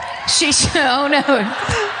terrified? Oh no.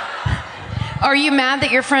 Are you mad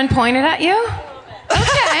that your friend pointed at you?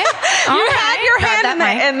 Okay. You had your hand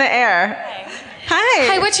in the air. Hi.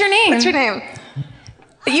 Hi, what's your name? What's your name?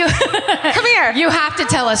 You Come here. You have to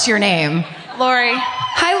tell us your name. Lori.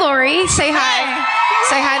 Hi, Lori. Say hi.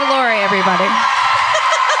 Say hi to Lori, everybody.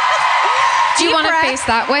 Do you want to face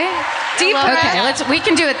that way? Deep breath. Okay, we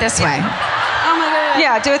can do it this way. Oh my God.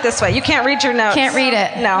 Yeah, do it this way. You can't read your notes. Can't read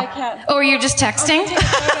it. No. I can't. Oh, are you just texting? Do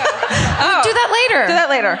that later. Do that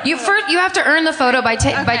later. You have to earn the photo by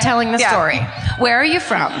telling the story. Where are you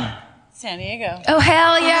from? San Diego. Oh,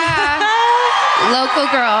 hell yeah. Local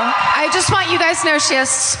girl. I just want you guys to know she has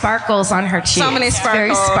sparkles on her cheeks. So many sparkles.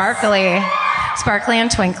 Very sparkly. Sparkly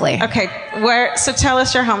and twinkly. Okay, so tell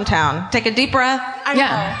us your hometown. Take a deep breath.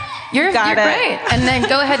 Yeah. You're great. And then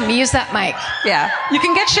go ahead and use that mic. Yeah. You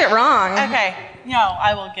can get shit wrong. Okay. No,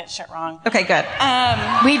 I will get shit wrong. Okay, good.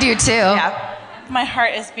 We do too. Yeah. My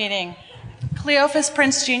heart is beating. Cleophas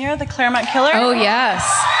Prince Jr., the Claremont Killer. Oh, yes.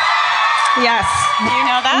 Yes. Do you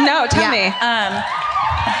know that? No, tell me.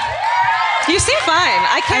 You seem fine.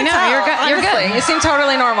 I can't tell. You're good. You seem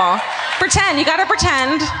totally normal. Pretend. You gotta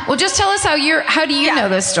pretend. Well, just tell us how do you know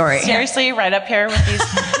this story? Seriously, right up here with these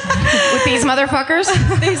with these motherfuckers?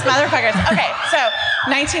 These motherfuckers. Okay, so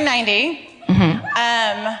 1990.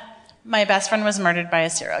 My best friend was murdered by a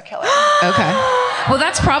serial killer. Okay. Well,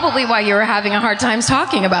 that's probably why you were having a hard time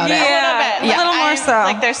talking about it. Yeah, a little more so.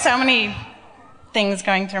 Like, there's so many things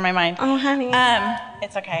going through my mind. Oh, honey.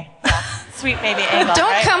 It's okay. Yeah. Sweet baby Abel. Don't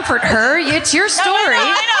right? comfort her. It's your story. No,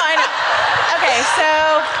 I know. Okay, so,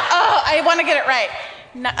 I want to get it right.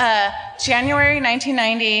 January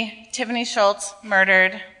 1990, Tiffany Schultz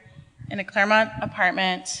murdered in a Claremont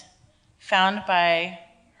apartment, found by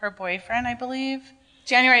her boyfriend, I believe.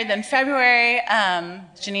 Then February,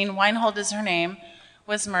 Janine Weinhold is her name,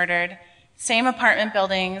 was murdered. Same apartment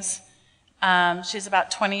buildings. She's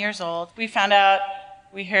about 20 years old. We found out,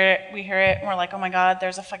 we hear it, and we're like, oh my God,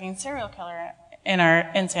 there's a fucking serial killer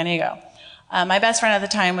in San Diego. My best friend at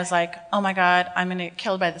the time was like, oh my God, I'm gonna get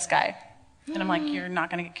killed by this guy. And I'm like, you're not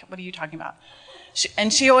gonna get killed, what are you talking about?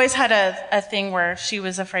 She always had a thing where she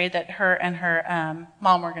was afraid that her and her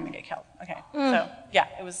mom were gonna get killed. Okay, so yeah,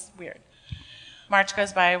 it was weird. March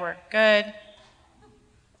goes by, we're good.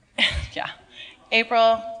 Yeah.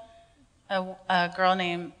 April, a girl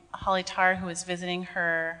named Holly Tarr, who was visiting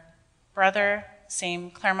her brother,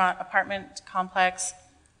 same Claremont apartment complex,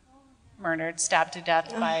 murdered, stabbed to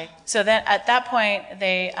death by. So then at that point,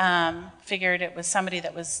 they figured it was somebody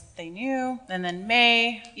that they knew. And then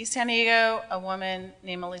May, East San Diego, a woman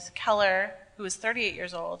named Elisa Keller, who was 38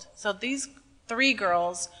 years old. So these three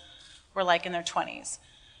girls were like in their 20s.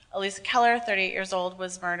 Elisa Keller, 38 years old,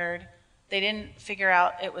 was murdered. They didn't figure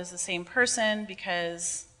out it was the same person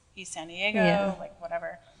because East San Diego, like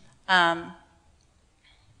whatever.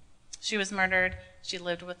 She was murdered. She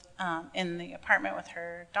lived in the apartment with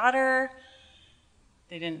her daughter.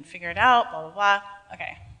 They didn't figure it out, blah, blah, blah.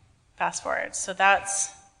 Okay, fast forward. So that's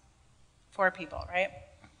 4 people, right?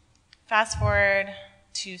 Fast forward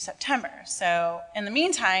to September. So in the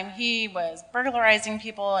meantime, he was burglarizing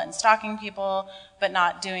people and stalking people, but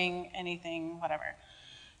not doing anything, whatever.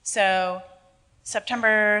 So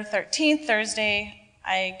September 13th, Thursday,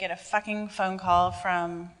 I get a fucking phone call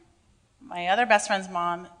from my other best friend's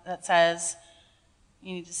mom that says,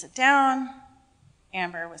 you need to sit down.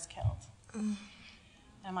 Amber was killed. And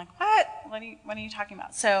I'm like, what? What are you talking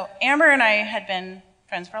about? So Amber and I had been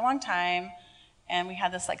friends for a long time, and we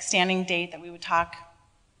had this like standing date that we would talk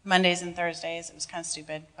Mondays and Thursdays. It was kind of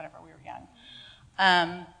stupid, whatever, we were young.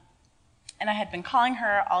 And I had been calling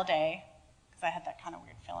her all day because I had that kind of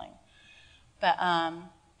weird feeling. But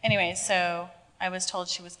anyway, so I was told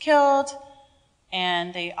she was killed,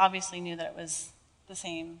 and they obviously knew that it was the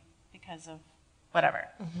same because of whatever.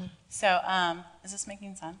 Mm-hmm. So is this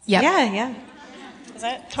making sense? Yep. Yeah. Is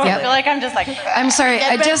it? Totally. Yep. I feel like I'm just like... I'm sorry,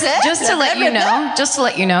 just to let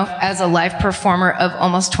you know, as a live performer of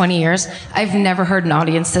almost 20 years, I've never heard an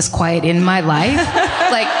audience this quiet in my life.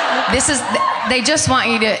 Like, they just want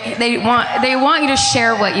you to, they want you to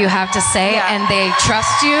share what you have to say, and they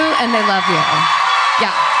trust you, and they love you.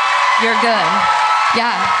 Yeah, you're good.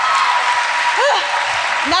 Yeah.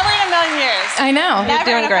 Never in a million years. I know. You're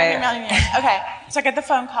doing great. Never in a million years. Okay, so I get the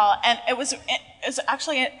phone call, and it was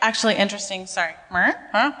actually interesting. Sorry.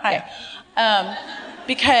 Hi.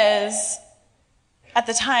 Because at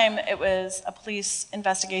the time, it was a police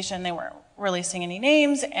investigation. They weren't releasing any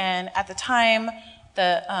names, and at the time,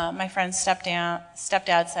 my friend's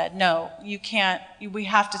stepdad said, no, you can't, we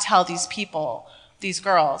have to tell these people, these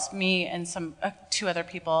girls, me and some 2 other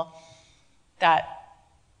people, that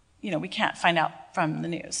we can't find out from the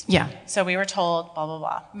news. Yeah. So we were told, blah, blah,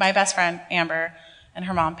 blah. My best friend, Amber, and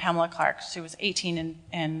her mom, Pamela Clark, she was 18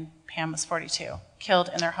 and Pam was 42, killed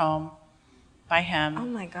in their home by him. Oh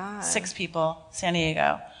my God. 6 people, San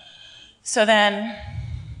Diego. So then,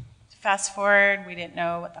 fast forward, we didn't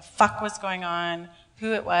know what the fuck was going on,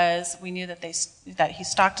 who it was. We knew that he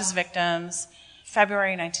stalked his victims.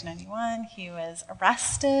 February 1991, he was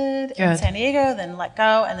arrested in San Diego, then let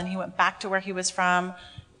go, and then he went back to where he was from.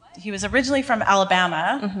 He was originally from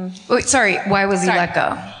Alabama. Mm-hmm. Wait, sorry, why was he let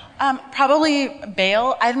go? Probably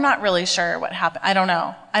bail. I'm not really sure what happened. I don't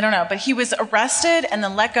know. But he was arrested and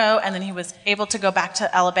then let go, and then he was able to go back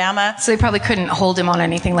to Alabama. So they probably couldn't hold him on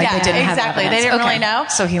anything, like they didn't have exactly. evidence. They didn't really know.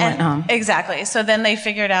 So he went home. Exactly. So then they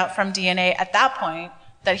figured out from DNA at that point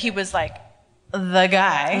that he was like the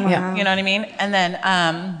guy. Yeah. You know what I mean? And then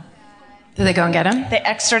did they go and get him? they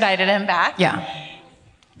extradited him back. Yeah.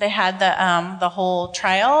 They had the whole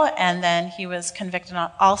trial, and then he was convicted on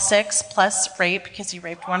all 6 plus rape because he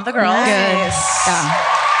raped one of the girls. Good.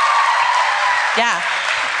 Yeah.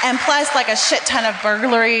 And plus like a shit ton of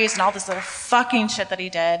burglaries and all this other fucking shit that he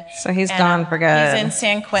did. So he's gone for good. He's in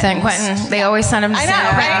San Quentin. San Quentin. They always send him to I know,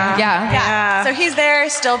 San Quentin. right? Yeah. So he's there,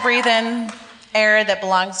 still breathing air that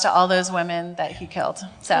belongs to all those women that he killed.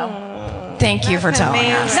 So Thank you for telling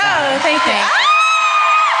us. no, thank you.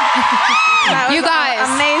 You guys.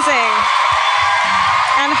 Amazing.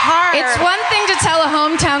 And hard. It's one thing to tell a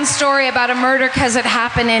hometown story about a murder because it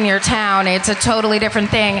happened in your town. It's a totally different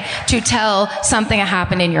thing to tell something that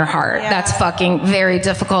happened in your heart. Yeah. That's fucking very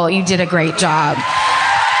difficult. You did a great job.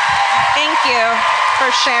 Thank you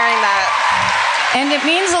for sharing that. And it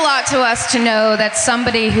means a lot to us to know that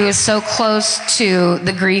somebody who is so close to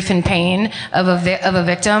the grief and pain of a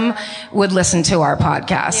victim would listen to our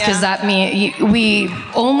podcast. Because that means we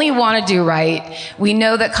only want to do right. We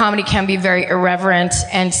know that comedy can be very irreverent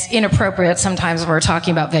and inappropriate sometimes when we're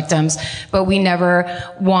talking about victims, but we never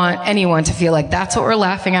want anyone to feel like that's what we're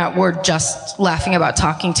laughing at. We're just laughing about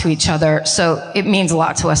talking to each other. So it means a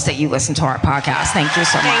lot to us that you listen to our podcast. Thank you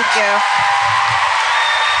so much. Thank you.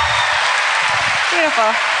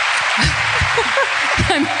 Beautiful.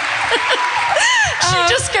 She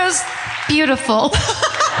just goes, beautiful.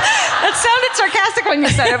 That sounded sarcastic when you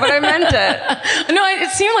said it, but I meant it. No, it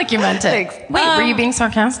seemed like you meant it. Thanks. Wait, were you being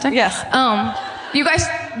sarcastic? Yes. You guys,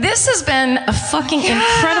 this has been a fucking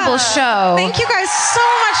incredible show. Thank you guys so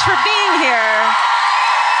much for being here.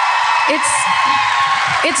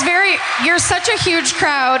 You're such a huge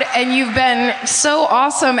crowd, and you've been so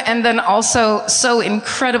awesome, and then also so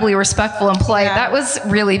incredibly respectful and polite. Yeah. That was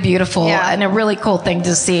really beautiful and a really cool thing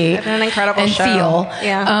to see An incredible and show. feel.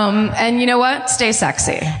 Yeah. And you know what? Stay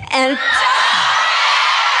sexy. And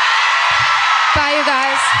Bye, you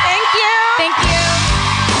guys. thank you. Thank you.